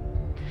Annabelle?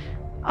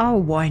 Oh,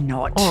 why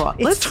not? All right,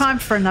 it's time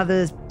for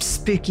another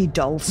spooky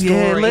doll story.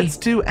 Yeah, let's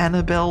do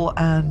Annabelle,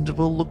 and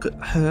we'll look at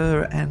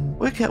her and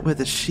work out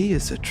whether she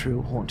is a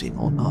true haunting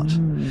or not.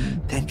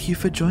 Thank you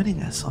for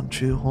joining us on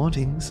True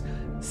Hauntings.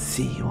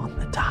 See you on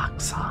the dark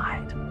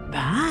side.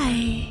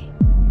 Bye.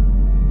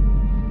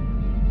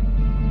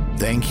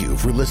 Thank you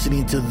for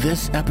listening to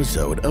this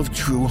episode of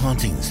True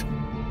Hauntings.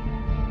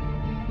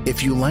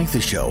 If you like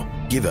the show,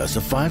 give us a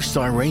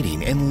 5-star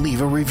rating and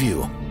leave a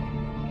review.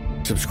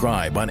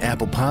 Subscribe on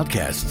Apple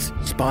Podcasts,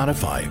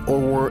 Spotify, or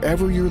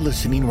wherever you're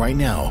listening right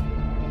now.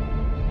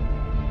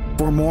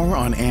 For more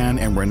on Anne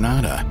and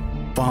Renata,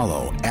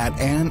 follow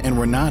 @Anne and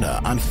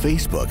Renata on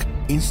Facebook,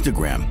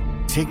 Instagram,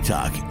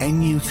 TikTok,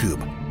 and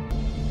YouTube.